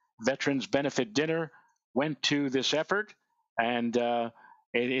year's Veterans Benefit Dinner went to this effort. And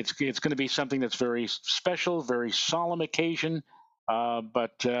it's going to be something that's very special, very solemn occasion.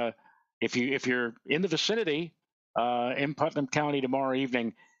 But if you're in the vicinity in Putnam County tomorrow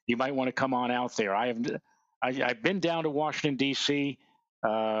evening, you might want to come on out there. I've been down to Washington D.C.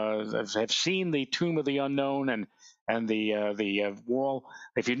 I've seen the Tomb of the Unknown and the wall.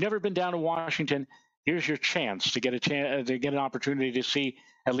 If you've never been down to Washington, here's your chance to get an opportunity to see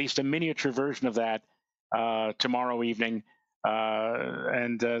at least a miniature version of that tomorrow evening.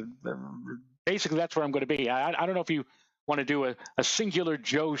 And basically, that's where I'm going to be. I don't know if you want to do a singular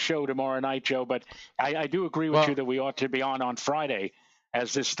Joe show tomorrow night, Joe, but I do agree with you that we ought to be on Friday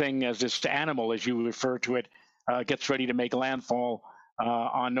as this animal, as you refer to it, gets ready to make landfall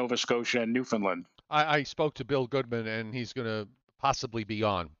on Nova Scotia and Newfoundland. I spoke to Bill Goodman, and he's going to possibly be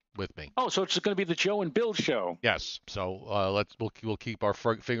on with me. Oh, so it's going to be the Joe and Bill show. Yes. So we'll keep our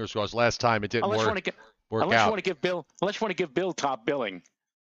fingers crossed. Last time it didn't work out. Unless you want to give Bill top billing.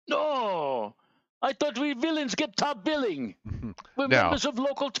 No, I thought we villains get top billing. We're members of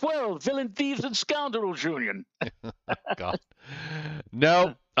Local 12, Villain Thieves and Scoundrels Union. God.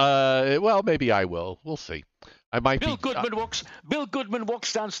 No. Well, maybe I will. We'll see. I might Bill Goodman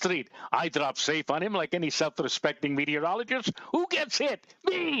walks down street. I drop safe on him like any self-respecting meteorologist. Who gets hit?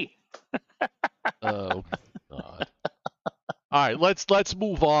 Me. Oh God. All right, let's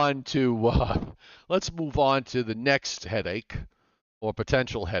move on to the next headache or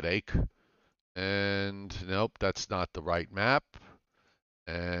potential headache. And nope, that's not the right map.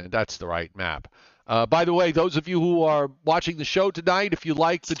 And that's the right map. By the way, those of you who are watching the show tonight, if you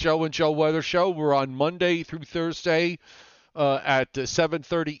like the Joe and Joe Weather Show, we're on Monday through Thursday at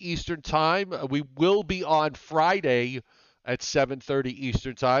 7:30 Eastern Time. We will be on Friday at 7:30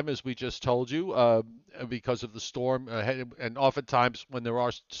 Eastern Time, as we just told you, because of the storm. And oftentimes, when there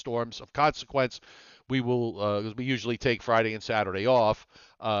are storms of consequence, we will. We usually take Friday and Saturday off.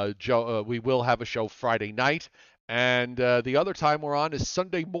 We will have a show Friday night. And the other time we're on is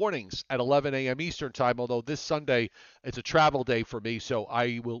Sunday mornings at 11 a.m. Eastern Time, although this Sunday it's a travel day for me, so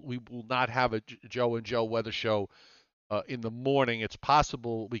we will not have a Joe and Joe Weather Show in the morning. It's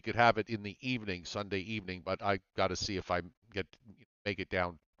possible we could have it in the evening, Sunday evening, but I got to see if I make it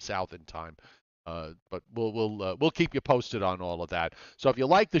down south in time. But we'll keep you posted on all of that. So if you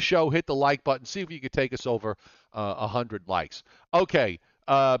like the show, hit the like button. See if you can take us over 100 likes. Okay,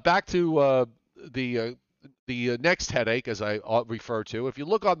 back to the next headache, as I refer to. If you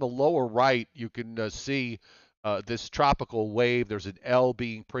look on the lower right, you can see this tropical wave. There's an L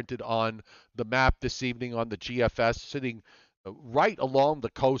being printed on the map this evening on the GFS, sitting right along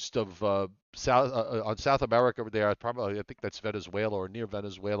the coast of South America there. Probably, I think that's Venezuela or near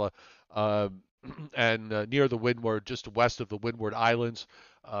Venezuela, and near the Windward, just west of the Windward Islands.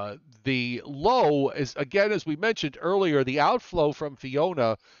 The low is, again, as we mentioned earlier, the outflow from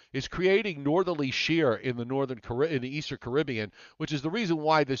Fiona is creating northerly shear in the Eastern Caribbean, which is the reason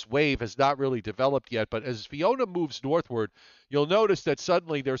why this wave has not really developed yet. But as Fiona moves northward, you'll notice that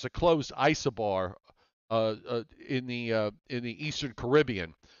suddenly there's a closed isobar in the Eastern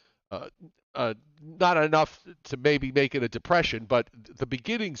Caribbean. Not enough to maybe make it a depression, but the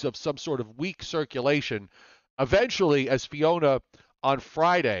beginnings of some sort of weak circulation. Eventually, as Fiona on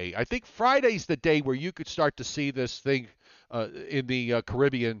Friday, I think Friday's the day where you could start to see this thing in the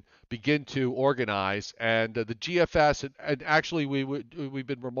Caribbean begin to organize, and the GFS, and actually we've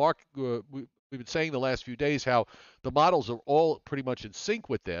been saying the last few days how the models are all pretty much in sync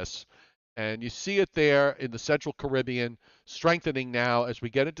with this. And you see it there in the Central Caribbean, strengthening now as we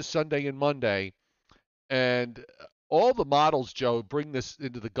get into Sunday and Monday. And all the models, Joe, bring this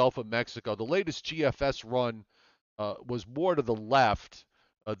into the Gulf of Mexico. The latest GFS run was more to the left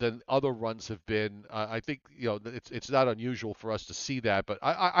than other runs have been. I think it's not unusual for us to see that, but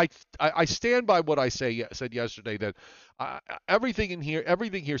I stand by what I said yesterday that everything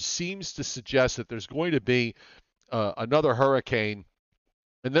here seems to suggest that there's going to be another hurricane,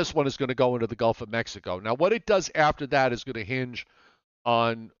 and this one is going to go into the Gulf of Mexico. Now, what it does after that is going to hinge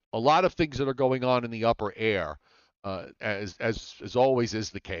on a lot of things that are going on in the upper air, as always is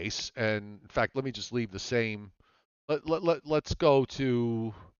the case. And in fact, let me just leave the same. Let's go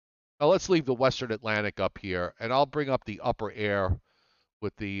to. Let's leave the Western Atlantic up here, and I'll bring up the upper air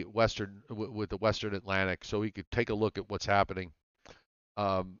with the Western Atlantic, so we could take a look at what's happening.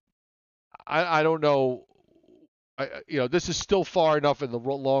 Um, I don't know. This is still far enough in the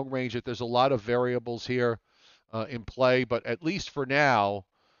long range that there's a lot of variables here in play, but at least for now,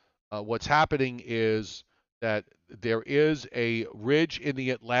 what's happening is that there is a ridge in the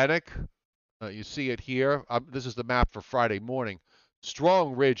Atlantic. You see it here. This is the map for Friday morning.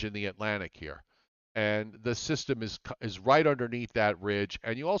 Strong ridge in the Atlantic here, and the system is right underneath that ridge.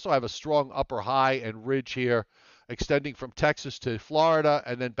 And you also have a strong upper high and ridge here, extending from Texas to Florida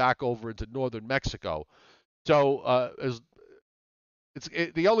and then back over into northern Mexico. So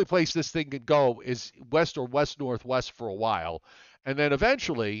the only place this thing can go is west or west northwest for a while, and then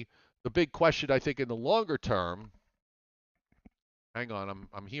eventually the big question I think in the longer term. Hang on,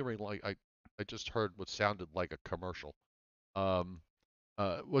 I'm hearing like I just heard what sounded like a commercial. Um,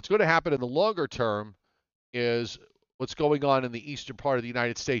 what's going to happen in the longer term is what's going on in the eastern part of the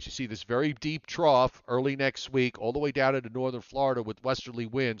United States. You see this very deep trough early next week, all the way down into northern Florida with westerly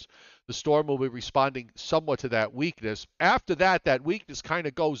winds. The storm will be responding somewhat to that weakness. After that, that weakness kind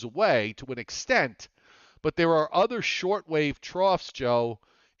of goes away to an extent, but there are other shortwave troughs, Joe,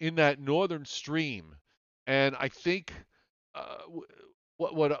 in that northern stream. And I think uh,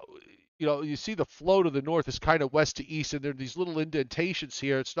 what you see the flow to the north is kind of west to east, and there are these little indentations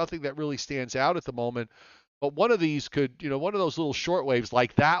here. It's nothing that really stands out at the moment, but one of these could, one of those little short waves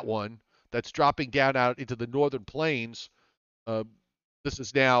like that one that's dropping down out into the northern plains. Uh, this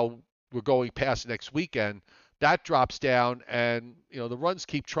is now we're going past next weekend. That drops down, and the runs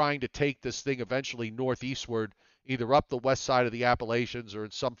keep trying to take this thing eventually northeastward, either up the west side of the Appalachians or in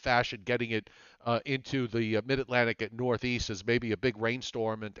some fashion getting it into the Mid-Atlantic at northeast as maybe a big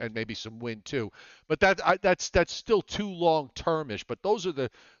rainstorm and maybe some wind too. But that's still too long termish. But those are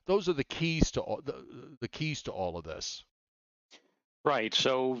the keys to the keys to all of this. Right.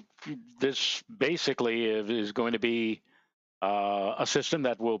 So this basically is going to be a system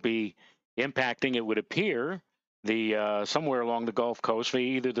that will be impacting, it would appear, the somewhere along the Gulf Coast,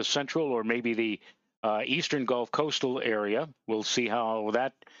 either the central or maybe the eastern Gulf coastal area. We'll see how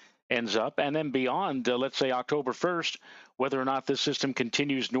that ends up. And then beyond, let's say October 1st, whether or not this system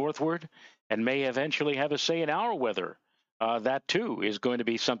continues northward and may eventually have a say in our weather. That too is going to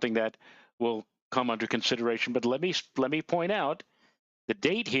be something that will come under consideration. But let me point out the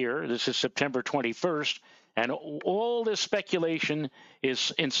date here. This is September 21st, and all this speculation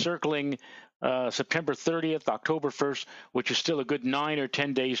is encircling September 30th, October 1st, which is still a good 9 or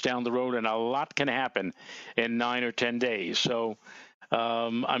 10 days down the road, and a lot can happen in 9 or 10 days. So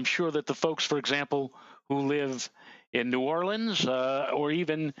I'm sure that the folks, for example, who live in New Orleans or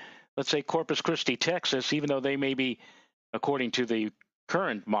even, let's say, Corpus Christi, Texas, even though they may be, according to the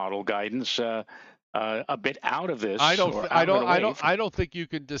current model guidance, a bit out of I this don't, or th- I out and don't, I away don't, from. I don't think you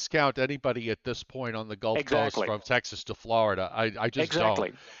can discount anybody at this point on the Gulf Coast Exactly. from Texas to Florida. I just don't.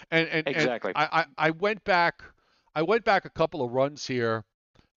 Exactly. And Exactly. I went back a couple of runs here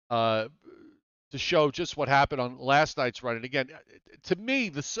uh, to show just what happened on last night's run. And again, to me,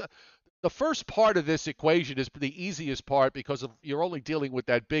 the first part of this equation is the easiest part because you're only dealing with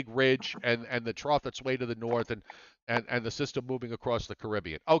that big ridge and the trough that's way to the north and the system moving across the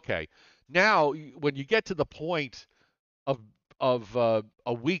Caribbean. Okay, now when you get to the point of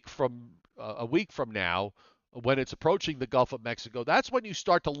a week from now, when it's approaching the Gulf of Mexico, that's when you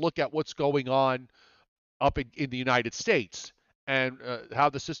start to look at what's going on up in the United States and how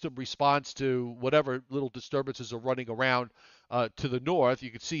the system responds to whatever little disturbances are running around to the north.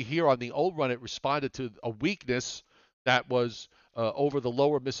 You can see here on the old run, it responded to a weakness that was over the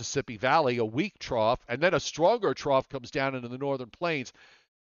lower Mississippi Valley, a weak trough, and then a stronger trough comes down into the northern plains.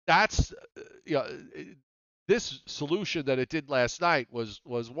 That's this solution that it did last night was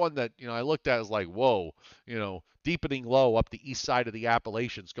one that I looked at as like, whoa, deepening low up the east side of the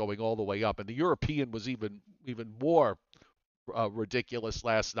Appalachians going all the way up, and the European was even more ridiculous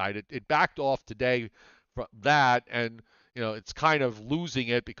last night. It backed off today from that, and it's kind of losing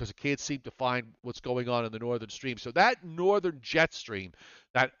it because it can't seem to find what's going on in the northern stream. So that northern jet stream,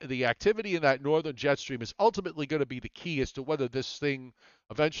 that the activity in that northern jet stream is ultimately going to be the key as to whether this thing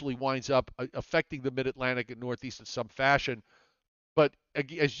eventually winds up affecting the mid-Atlantic and Northeast in some fashion. But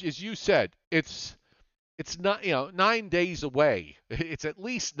as you said, it's not 9 days away. It's at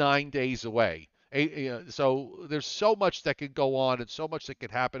least 9 days away. So there's so much that could go on and so much that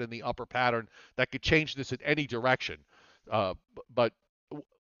could happen in the upper pattern that could change this in any direction. Uh, but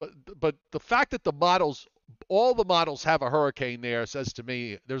but the fact that all the models have a hurricane there says to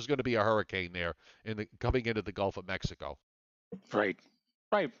me there's going to be a hurricane there coming into the Gulf of Mexico. Right.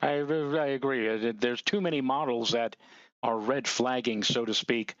 Right. I agree. There's too many models that are red flagging, so to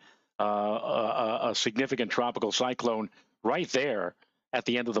speak, a significant tropical cyclone right there at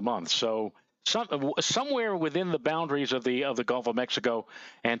the end of the month. So somewhere within the boundaries of the Gulf of Mexico,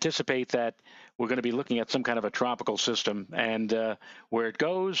 anticipate that we're going to be looking at some kind of a tropical system, and where it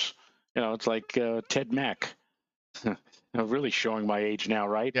goes, it's like Ted Mack. I'm really showing my age now,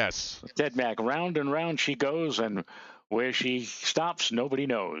 right? Yes. Ted Mack, round and round she goes, and where she stops, nobody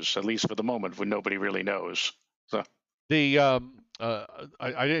knows. At least for the moment, when nobody really knows. So The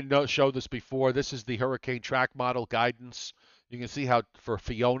I didn't show this before. This is the hurricane track model guidance. You can see how for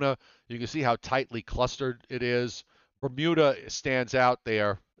Fiona, you can see how tightly clustered it is. Bermuda stands out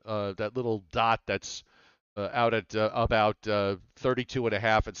there, that little dot that's out at about 32 and a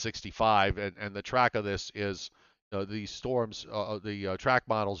half and 65, and the track of this is these storms. The track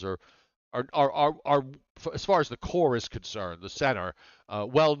models are as far as the core is concerned, the center,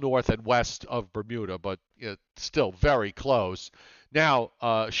 well north and west of Bermuda, but still very close. Now,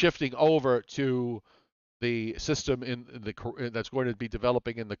 shifting over to the system that's going to be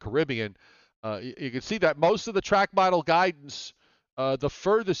developing in the Caribbean, you can see that most of the track model guidance, the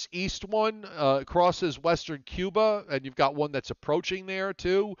furthest east one crosses western Cuba, and you've got one that's approaching there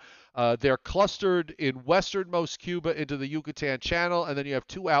too. They're clustered in westernmost Cuba into the Yucatan Channel, and then you have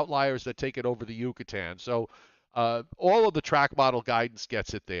two outliers that take it over the Yucatan. So all of the track model guidance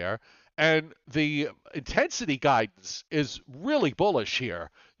gets it there. And the intensity guidance is really bullish here.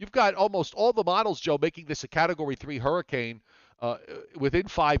 You've got almost all the models, Joe, making this a Category 3 hurricane within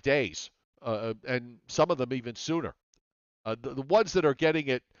 5 days, and some of them even sooner. The ones that are getting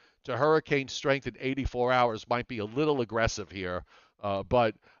it to hurricane strength in 84 hours might be a little aggressive here,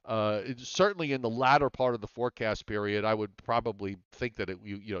 but certainly in the latter part of the forecast period, I would probably think that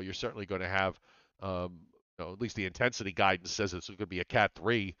you're certainly going to have, at least the intensity guidance says it's going to be a Cat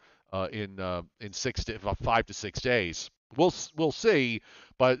 3 in 5 to 6 days. We'll see,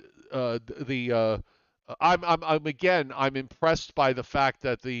 but I'm impressed by the fact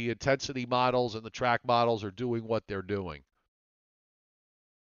that the intensity models and the track models are doing what they're doing.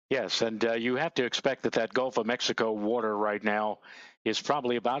 yes, and you have to expect that Gulf of Mexico water right now is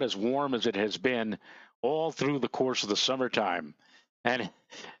probably about as warm as it has been all through the course of the summertime. And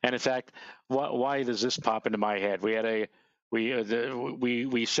in fact, why does this pop into my head? We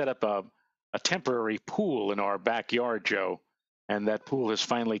set up a temporary pool in our backyard, Joe, and that pool has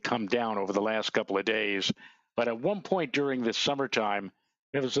finally come down over the last couple of days. But at one point during the summertime,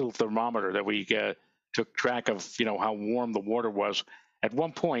 we have this little thermometer that we took track of, how warm the water was. At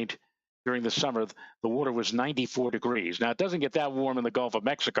one point during the summer, the water was 94 degrees. Now, it doesn't get that warm in the Gulf of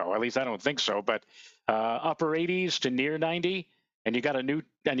Mexico. At least I don't think so. But upper 80s to near 90, and you got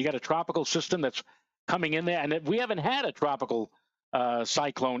a tropical system that's coming in there. And we haven't had a tropical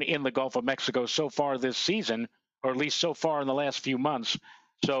cyclone in the Gulf of Mexico so far this season, or at least so far in the last few months.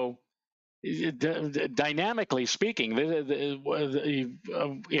 So dynamically speaking,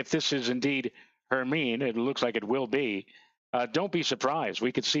 if this is indeed Hermine, it looks like it will be. Don't be surprised.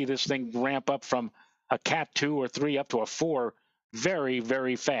 We could see this thing ramp up from a Cat 2 or 3 up to a 4 very,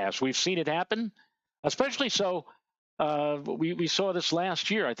 very fast. We've seen it happen, especially so. We saw this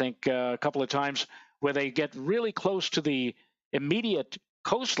last year, I think, a couple of times where they get really close to the immediate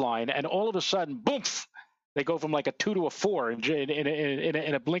coastline, and all of a sudden, boom, they go from like a 2 to a 4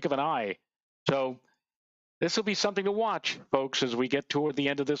 in a blink of an eye. So this will be something to watch, folks, as we get toward the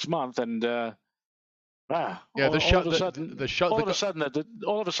end of this month. And all of a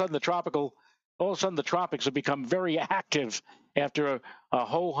sudden the tropics have become very active after a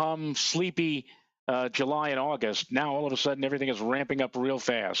ho-hum, sleepy July and August. Now all of a sudden everything is ramping up real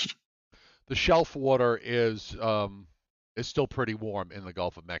fast. The shelf water is still pretty warm in the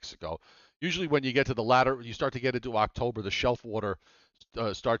Gulf of Mexico. Usually, when you get to the latter, you start to get into October, the shelf water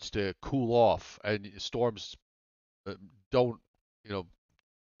starts to cool off, and storms don't,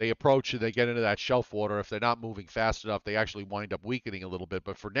 they approach and they get into that shelf water. If they're not moving fast enough, they actually wind up weakening a little bit.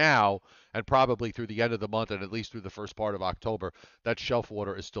 But for now, and probably through the end of the month and at least through the first part of October, that shelf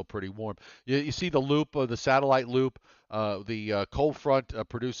water is still pretty warm. You see the loop, the satellite loop, the cold front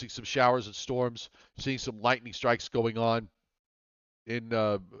producing some showers and storms, seeing some lightning strikes going on in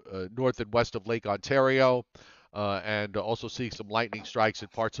north and west of Lake Ontario, and also seeing some lightning strikes in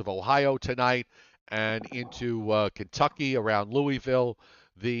parts of Ohio tonight and into Kentucky around Louisville.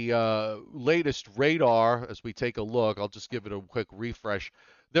 The latest radar, as we take a look, I'll just give it a quick refresh.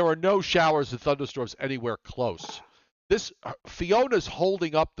 There are no showers and thunderstorms anywhere close. This Fiona's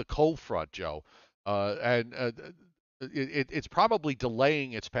holding up the cold front, Joe, and it's probably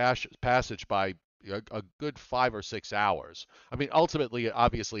delaying its passage by a good 5 or 6 hours. I mean, ultimately,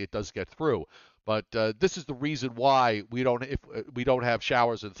 obviously, it does get through, but this is the reason why we don't have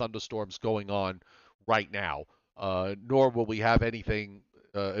showers and thunderstorms going on right now, nor will we have anything.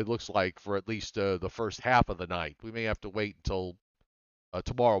 It looks like for at least the first half of the night. We may have to wait until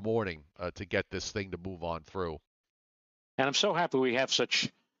tomorrow morning to get this thing to move on through. And I'm so happy we have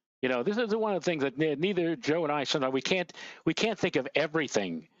such. This is one of the things that neither Joe and I sometimes we can't think of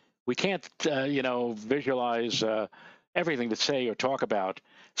everything. We can't visualize everything to say or talk about.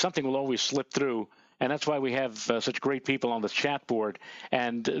 Something will always slip through, and that's why we have such great people on the chat board.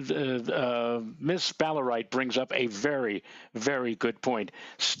 And Ms. Ballerite brings up a very, very good point.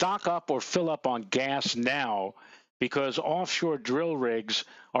 Stock up or fill up on gas now, because offshore drill rigs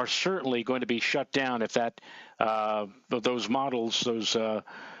are certainly going to be shut down if those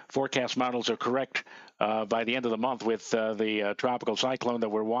forecast models are correct by the end of the month with the tropical cyclone that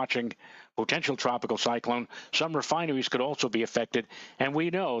we're watching, potential tropical cyclone. Some refineries could also be affected, and we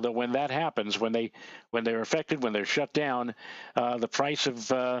know that when that happens, when they're affected, when they're shut down, the price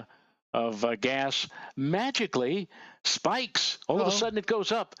of gas magically spikes. All of a sudden, it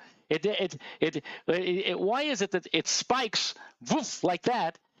goes up. Why is it that it spikes woof, like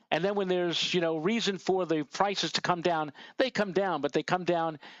that? And then when there's reason for the prices to come down, they come down, but they come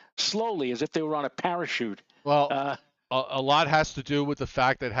down slowly as if they were on a parachute. Well, a lot has to do with the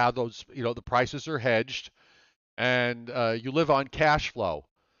fact that how those the prices are hedged, and you live on cash flow.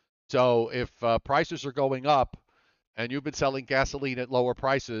 So if prices are going up, and you've been selling gasoline at lower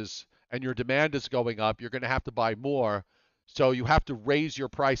prices, and your demand is going up, you're going to have to buy more. So you have to raise your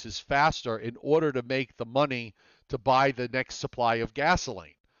prices faster in order to make the money to buy the next supply of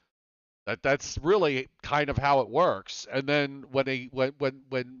gasoline. That's really kind of how it works. And then when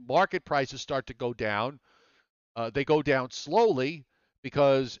market prices start to go down, they go down slowly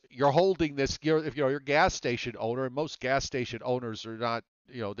because you're holding this. If you're a gas station owner, and most gas station owners are not,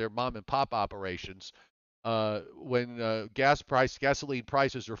 they're mom and pop operations. When gasoline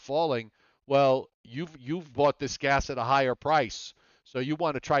prices are falling, well, you've bought this gas at a higher price, so you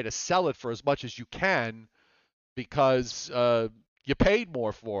want to try to sell it for as much as you can because you paid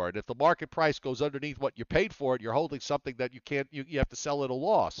more for it. If the market price goes underneath what you paid for it, you're holding something that you can't. You have to sell at a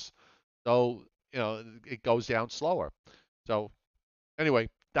loss. So it goes down slower. So anyway,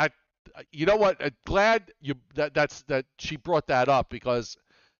 that what? Glad that she brought that up because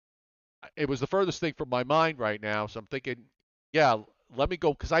it was the furthest thing from my mind right now. So I'm thinking, yeah, let me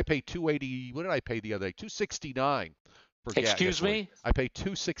go because I paid 280. What did I pay the other day? 269 for gas. Excuse me? I paid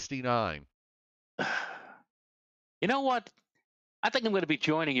 269. You know what? I think I'm going to be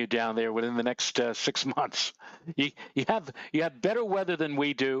joining you down there within the next 6 months. You have better weather than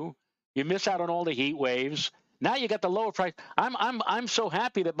we do. You miss out on all the heat waves. Now you got the lower price. I'm so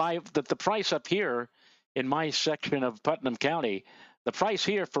happy that the price up here in my section of Putnam County, the price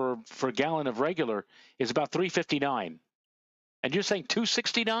here for a gallon of regular is about $3.59, and you're saying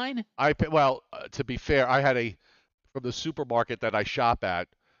 $2.69? Well, to be fair, I had from the supermarket that I shop at.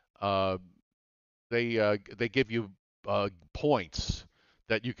 They give you points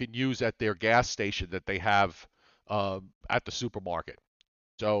that you can use at their gas station that they have at the supermarket.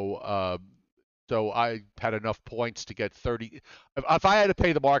 So I had enough points to get 30. If I had to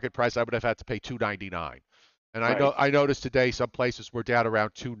pay the market price, I would have had to pay $2.99. And Right. I noticed today some places were down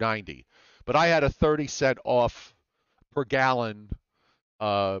around $2.90, but I had a 30-cent off per gallon,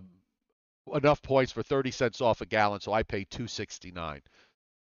 enough points for 30 cents off a gallon, so I paid $2.69.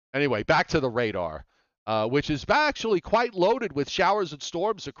 Anyway, back to the radar, which is actually quite loaded with showers and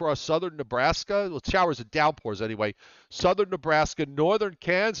storms across southern Nebraska. Well, showers and downpours anyway. Southern Nebraska, northern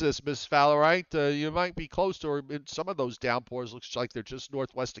Kansas, Miss Fallerite. You might be close to her in some of those downpours. Looks like they're just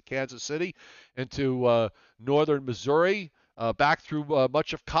northwest of Kansas City into northern Missouri. Back through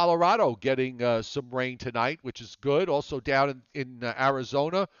much of Colorado getting some rain tonight, which is good. Also down in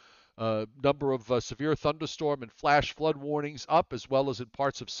Arizona. Number of severe thunderstorm and flash flood warnings up, as well as in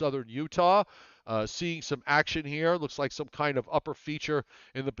parts of southern Utah. Seeing some action here. Looks like some kind of upper feature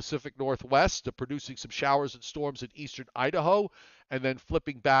in the Pacific Northwest, producing some showers and storms in eastern Idaho, and then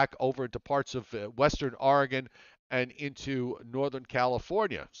flipping back over into parts of western Oregon and into northern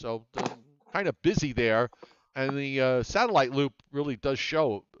California. So kind of busy there. And the satellite loop really does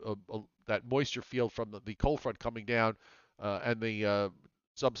show that moisture field from the cold front coming down and the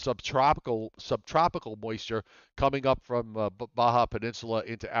subtropical moisture coming up from Baja Peninsula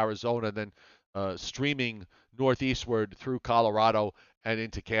into Arizona, and then streaming northeastward through Colorado and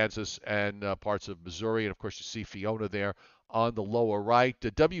into Kansas and parts of Missouri. And of course, you see Fiona there on the lower right.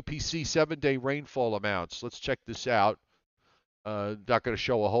 The WPC 7-day rainfall amounts. Let's check this out. Not going to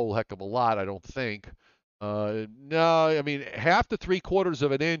show a whole heck of a lot, I don't think. No, I mean, half to three-quarters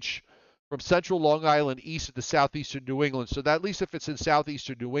of an inch from central Long Island east into southeastern New England. So that, at least if it's in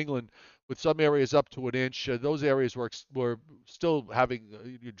southeastern New England, with some areas up to an inch, those areas were still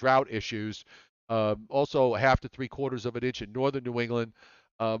having drought issues. Also, half to three-quarters of an inch in northern New England.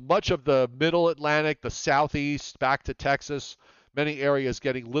 Much of the middle Atlantic, the southeast, back to Texas, many areas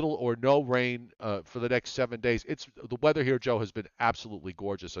getting little or no rain for the next 7 days. The weather here, Joe, has been absolutely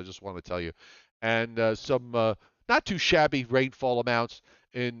gorgeous. I just want to tell you, and some not too shabby rainfall amounts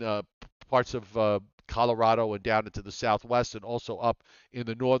in parts of Colorado and down into the southwest, and also up in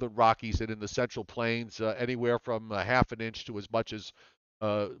the northern Rockies and in the Central Plains, anywhere from half an inch to as much as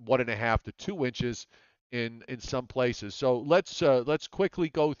 1.5 to 2 inches in some places. So let's quickly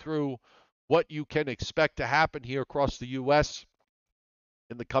go through what you can expect to happen here across the U.S.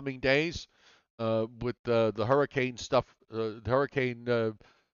 in the coming days with the hurricane stuff,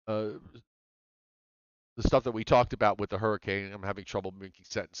 the stuff that we talked about with the hurricane. I'm having trouble making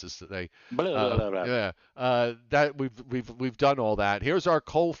sentences today. Blah, blah, blah, blah. Yeah, that we've done all that. Here's our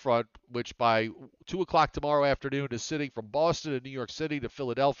cold front, which by 2 o'clock tomorrow afternoon is sitting from Boston and New York City to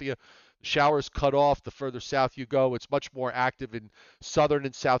Philadelphia. The showers cut off the further south you go. It's much more active in southern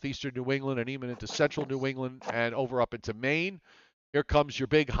and southeastern New England, and even into central New England and over up into Maine. Here comes your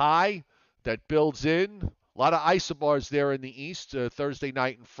big high that builds in. A lot of isobars there in the east, Thursday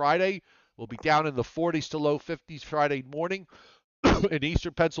night and Friday. We'll be down in the 40s to low 50s Friday morning in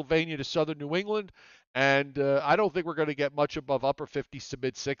eastern Pennsylvania to southern New England. And I don't think we're going to get much above upper 50s to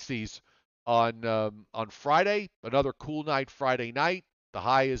mid 60s on Friday. Another cool night Friday night. The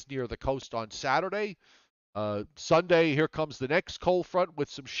high is near the coast on Saturday. Sunday, here comes the next cold front with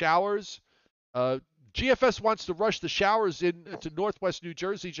some showers. GFS wants to rush the showers into northwest New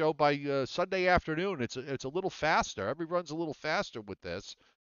Jersey, Joe, by Sunday afternoon. It's a little faster. Everyone's a little faster with this.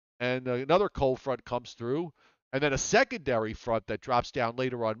 And another cold front comes through, and then a secondary front that drops down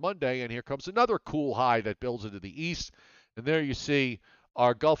later on Monday, and here comes another cool high that builds into the east. And there you see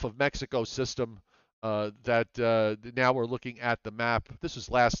our Gulf of Mexico system that now we're looking at the map. This is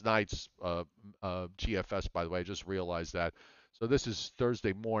last night's GFS, by the way. I just realized that. So this is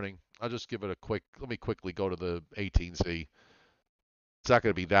Thursday morning. I'll just give it let me quickly go to the 18Z. It's not going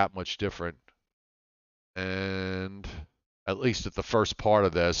to be that much different. And at least at the first part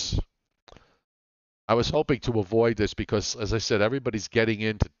of this, I was hoping to avoid this because, as I said, everybody's getting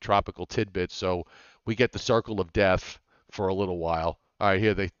into tropical tidbits, so we get the circle of death for a little while. All right,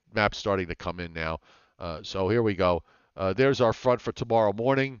 here the map's starting to come in now. So here we go. There's our front for tomorrow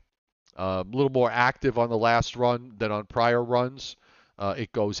morning. A little more active on the last run than on prior runs.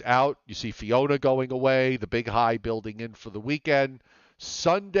 It goes out. You see Fiona going away, the big high building in for the weekend.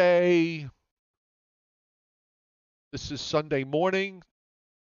 Sunday, this is Sunday morning.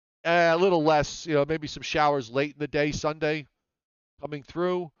 A little less, maybe some showers late in the day Sunday coming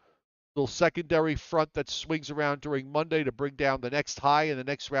through. Little secondary front that swings around during Monday to bring down the next high and the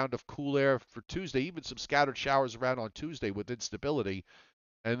next round of cool air for Tuesday. Even some scattered showers around on Tuesday with instability.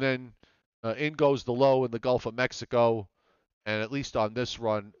 And then in goes the low in the Gulf of Mexico. And at least on this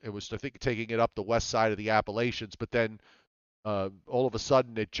run, it was, I think, taking it up the west side of the Appalachians. But then all of a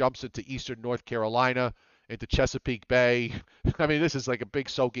sudden it jumps into eastern North Carolina, into Chesapeake Bay. I mean, this is like a big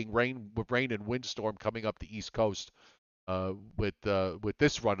soaking rain and windstorm coming up the East Coast with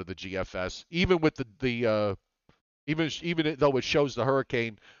this run of the GFS. Even with even though it shows the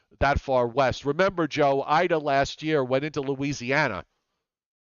hurricane that far west. Remember, Joe, Ida last year went into Louisiana.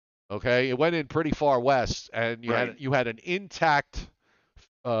 Okay, it went in pretty far west, and you had an intact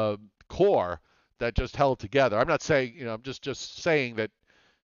core that just held together. I'm not saying, I'm just saying that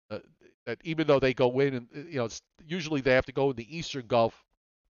that even though they go in, and usually they have to go in the eastern Gulf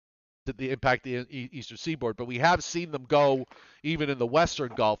to impact the eastern seaboard, but we have seen them go even in the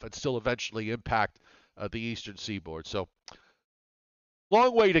western Gulf and still eventually impact the eastern seaboard. So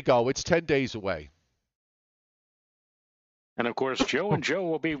Long way to go. It's 10 days away. And of course, Joe and Joe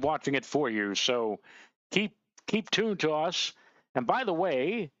will be watching it for you. So keep tuned to us. And by the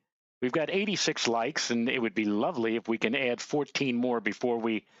way, we've got 86 likes, and it would be lovely if we can add 14 more before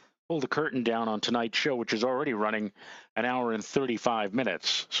we pull the curtain down on tonight's show, which is already running an hour and 35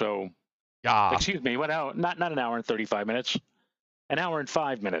 minutes. So, Yeah. excuse me, what hour? Not an hour and 35 minutes, an hour and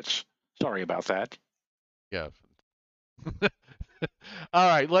 5 minutes. Sorry about that. Yeah. All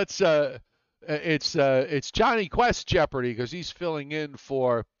right, let's it's Johnny Quest Jeopardy because he's filling in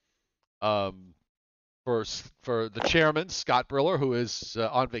um for the chairman Scott Briller, who is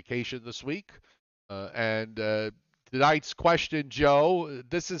on vacation this week. And tonight's question, Joe,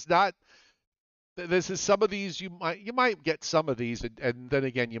 this is some of these you might get some of these, and then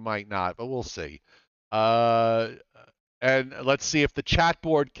again you might not, but we'll see. Uh, and let's see if the chat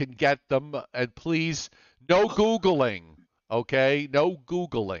board can get them. And please, no Googling, okay? No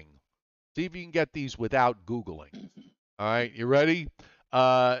Googling. See if you can get these without Googling. All right, you ready?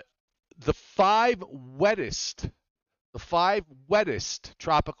 The five wettest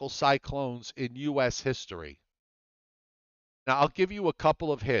tropical cyclones in U.S. history. Now, I'll give you a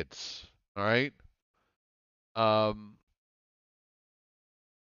couple of hints. All right.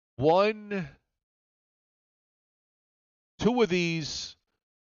 Two of these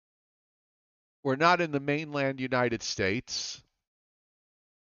were not in the mainland United States.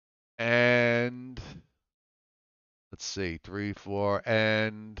 And let's see, 3, 4,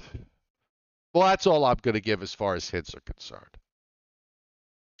 and well, that's all I'm going to give as far as hints are concerned.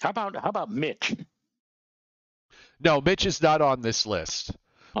 How about Mitch? No, Mitch is not on this list.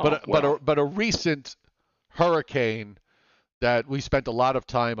 But a recent hurricane that we spent a lot of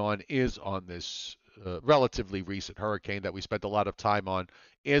time on is on this relatively recent hurricane that we spent a lot of time on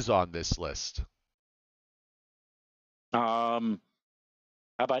is on this list. How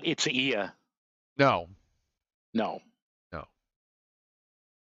about Itzaia? No.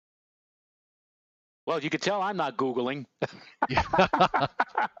 Well, you could tell I'm not Googling.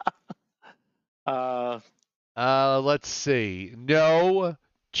 Let's see. No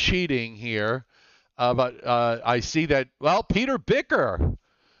cheating here. But I see that, well, Peter Bicker.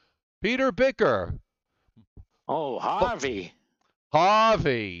 Oh, Harvey.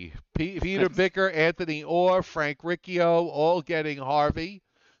 Peter Bicker, Anthony Orr, Frank Riccio, all getting Harvey.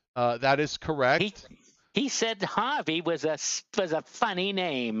 That is correct. He said Harvey was a funny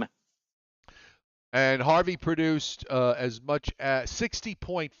name. And Harvey produced as much as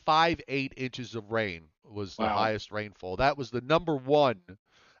 60.58 inches of rain was the highest rainfall. That was the number one.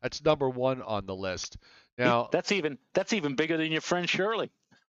 That's number one on the list. Now that's even bigger than your friend Shirley.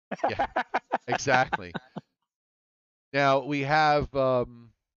 Yeah, exactly. Now we have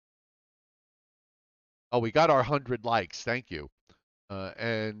we got our 100 likes. Thank you.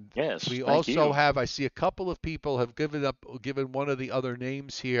 And yes, we also have, I see a couple of people have given one of the other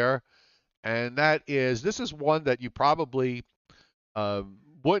names here, and this is one that you probably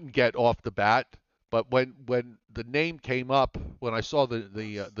wouldn't get off the bat, but when the name came up, when I saw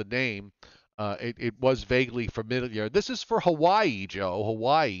the name, it was vaguely familiar. This is for Hawaii, Joe.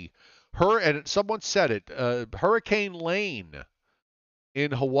 Hawaii. And someone said it. Hurricane Lane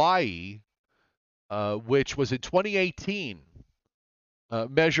in Hawaii, which was in 2018,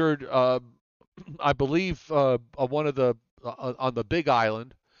 measured, I believe, on one of on the Big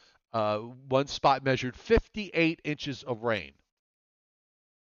Island. One spot measured 58 inches of rain.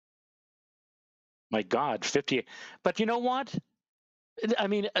 My God, 50. But you know what? I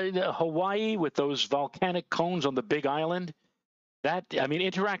mean, Hawaii with those volcanic cones on the Big Island,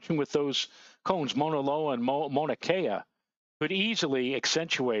 interaction with those cones, Mauna Loa and Mauna Kea, could easily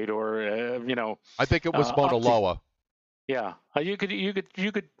accentuate or, I think it was Mauna Loa. Yeah, you could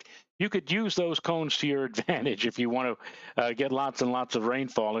use those cones to your advantage if you want to get lots and lots of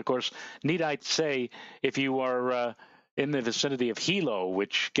rainfall. And of course, need I say, if you are in the vicinity of Hilo,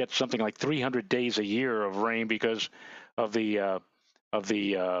 which gets something like 300 days a year of rain because of the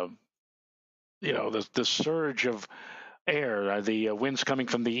surge of air, the winds coming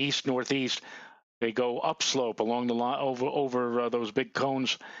from the east northeast. They go upslope along the line over those big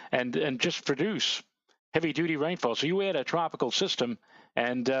cones and just produce heavy duty rainfall. So you add a tropical system,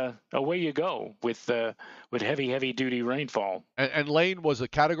 and away you go with heavy duty rainfall. And Lane was a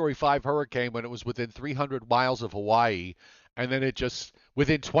Category 5 hurricane when it was within 300 miles of Hawaii, and then it just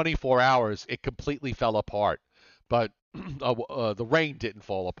within 24 hours it completely fell apart. But the rain didn't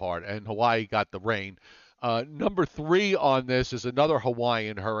fall apart, and Hawaii got the rain. Number 3 on this is another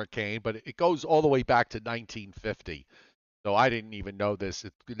Hawaiian hurricane, but it goes all the way back to 1950. So I didn't even know this.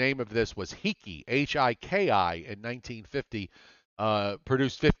 The name of this was Hiki, Hiki, in 1950.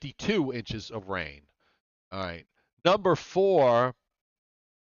 produced 52 inches of rain. All right. Number 4,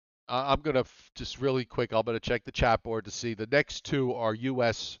 I'm going to just really quick, I'm going to check the chat board to see. The next two are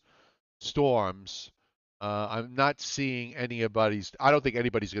U.S. storms. I'm not seeing anybody's, I don't think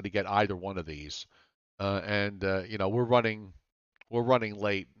anybody's going to get either one of these. And we're running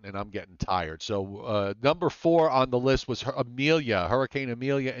late, and I'm getting tired. So number 4 on the list was Amelia, Hurricane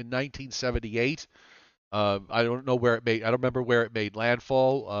Amelia in 1978. I don't know where it made. I don't remember where it made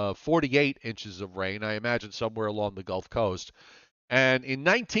landfall. 48 inches of rain. I imagine somewhere along the Gulf Coast. And in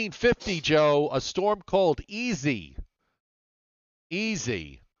 1950, Joe, a storm called Easy.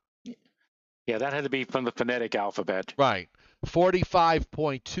 Easy. Yeah, that had to be from the phonetic alphabet. Right.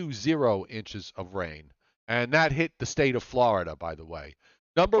 45.20 inches of rain. And that hit the state of Florida, by the way.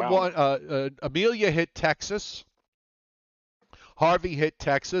 Number Wow. one, Amelia hit Texas. Harvey hit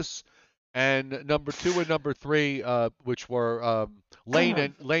Texas. And number 2 and number 3, which were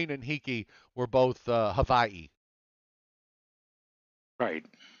Lane and Hickey, were both Hawaii. Right.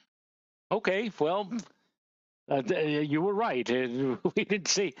 Okay. Well, you were right. We didn't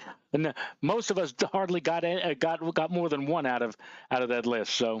see, and most of us hardly got more than one out of that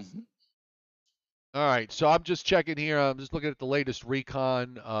list. So All right, so I'm just checking here. I'm just looking at the latest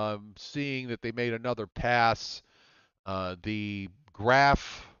recon, seeing that they made another pass. The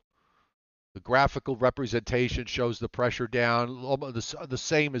graphical representation shows the pressure down, almost the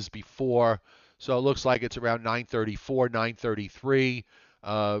same as before. So it looks like it's around 934, 933.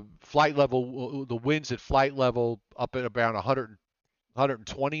 Flight level, the winds at flight level up at around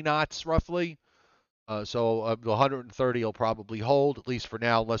 120 knots roughly. So the 130 will probably hold at least for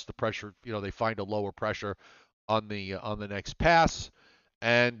now, unless the pressure, they find a lower pressure on the next pass.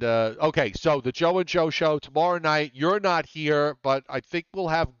 And okay, so the Joe and Joe show tomorrow night. You're not here, but I think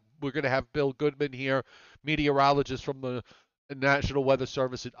we're going to have Bill Goodman here, meteorologist from the National Weather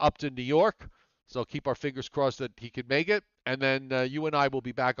Service in Upton, New York. So keep our fingers crossed that he can make it. And then you and I will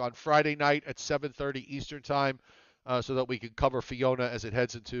be back on Friday night at 7:30 Eastern Time, so that we can cover Fiona as it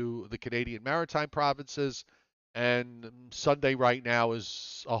heads into the Canadian Maritime provinces. And Sunday right now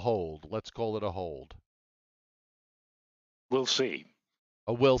is a hold. Let's call it a hold. we'll see.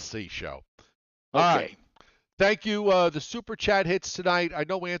 A we'll see show. All right. Okay. Thank you. The super chat hits tonight. I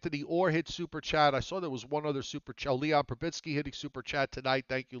know Anthony Orr hit super chat. I saw there was one other super chat. Leon Probitsky hitting super chat tonight.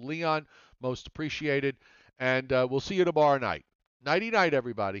 Thank you, Leon. Most appreciated. And we'll see you tomorrow night. Nighty night,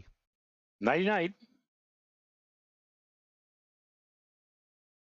 everybody. Nighty night.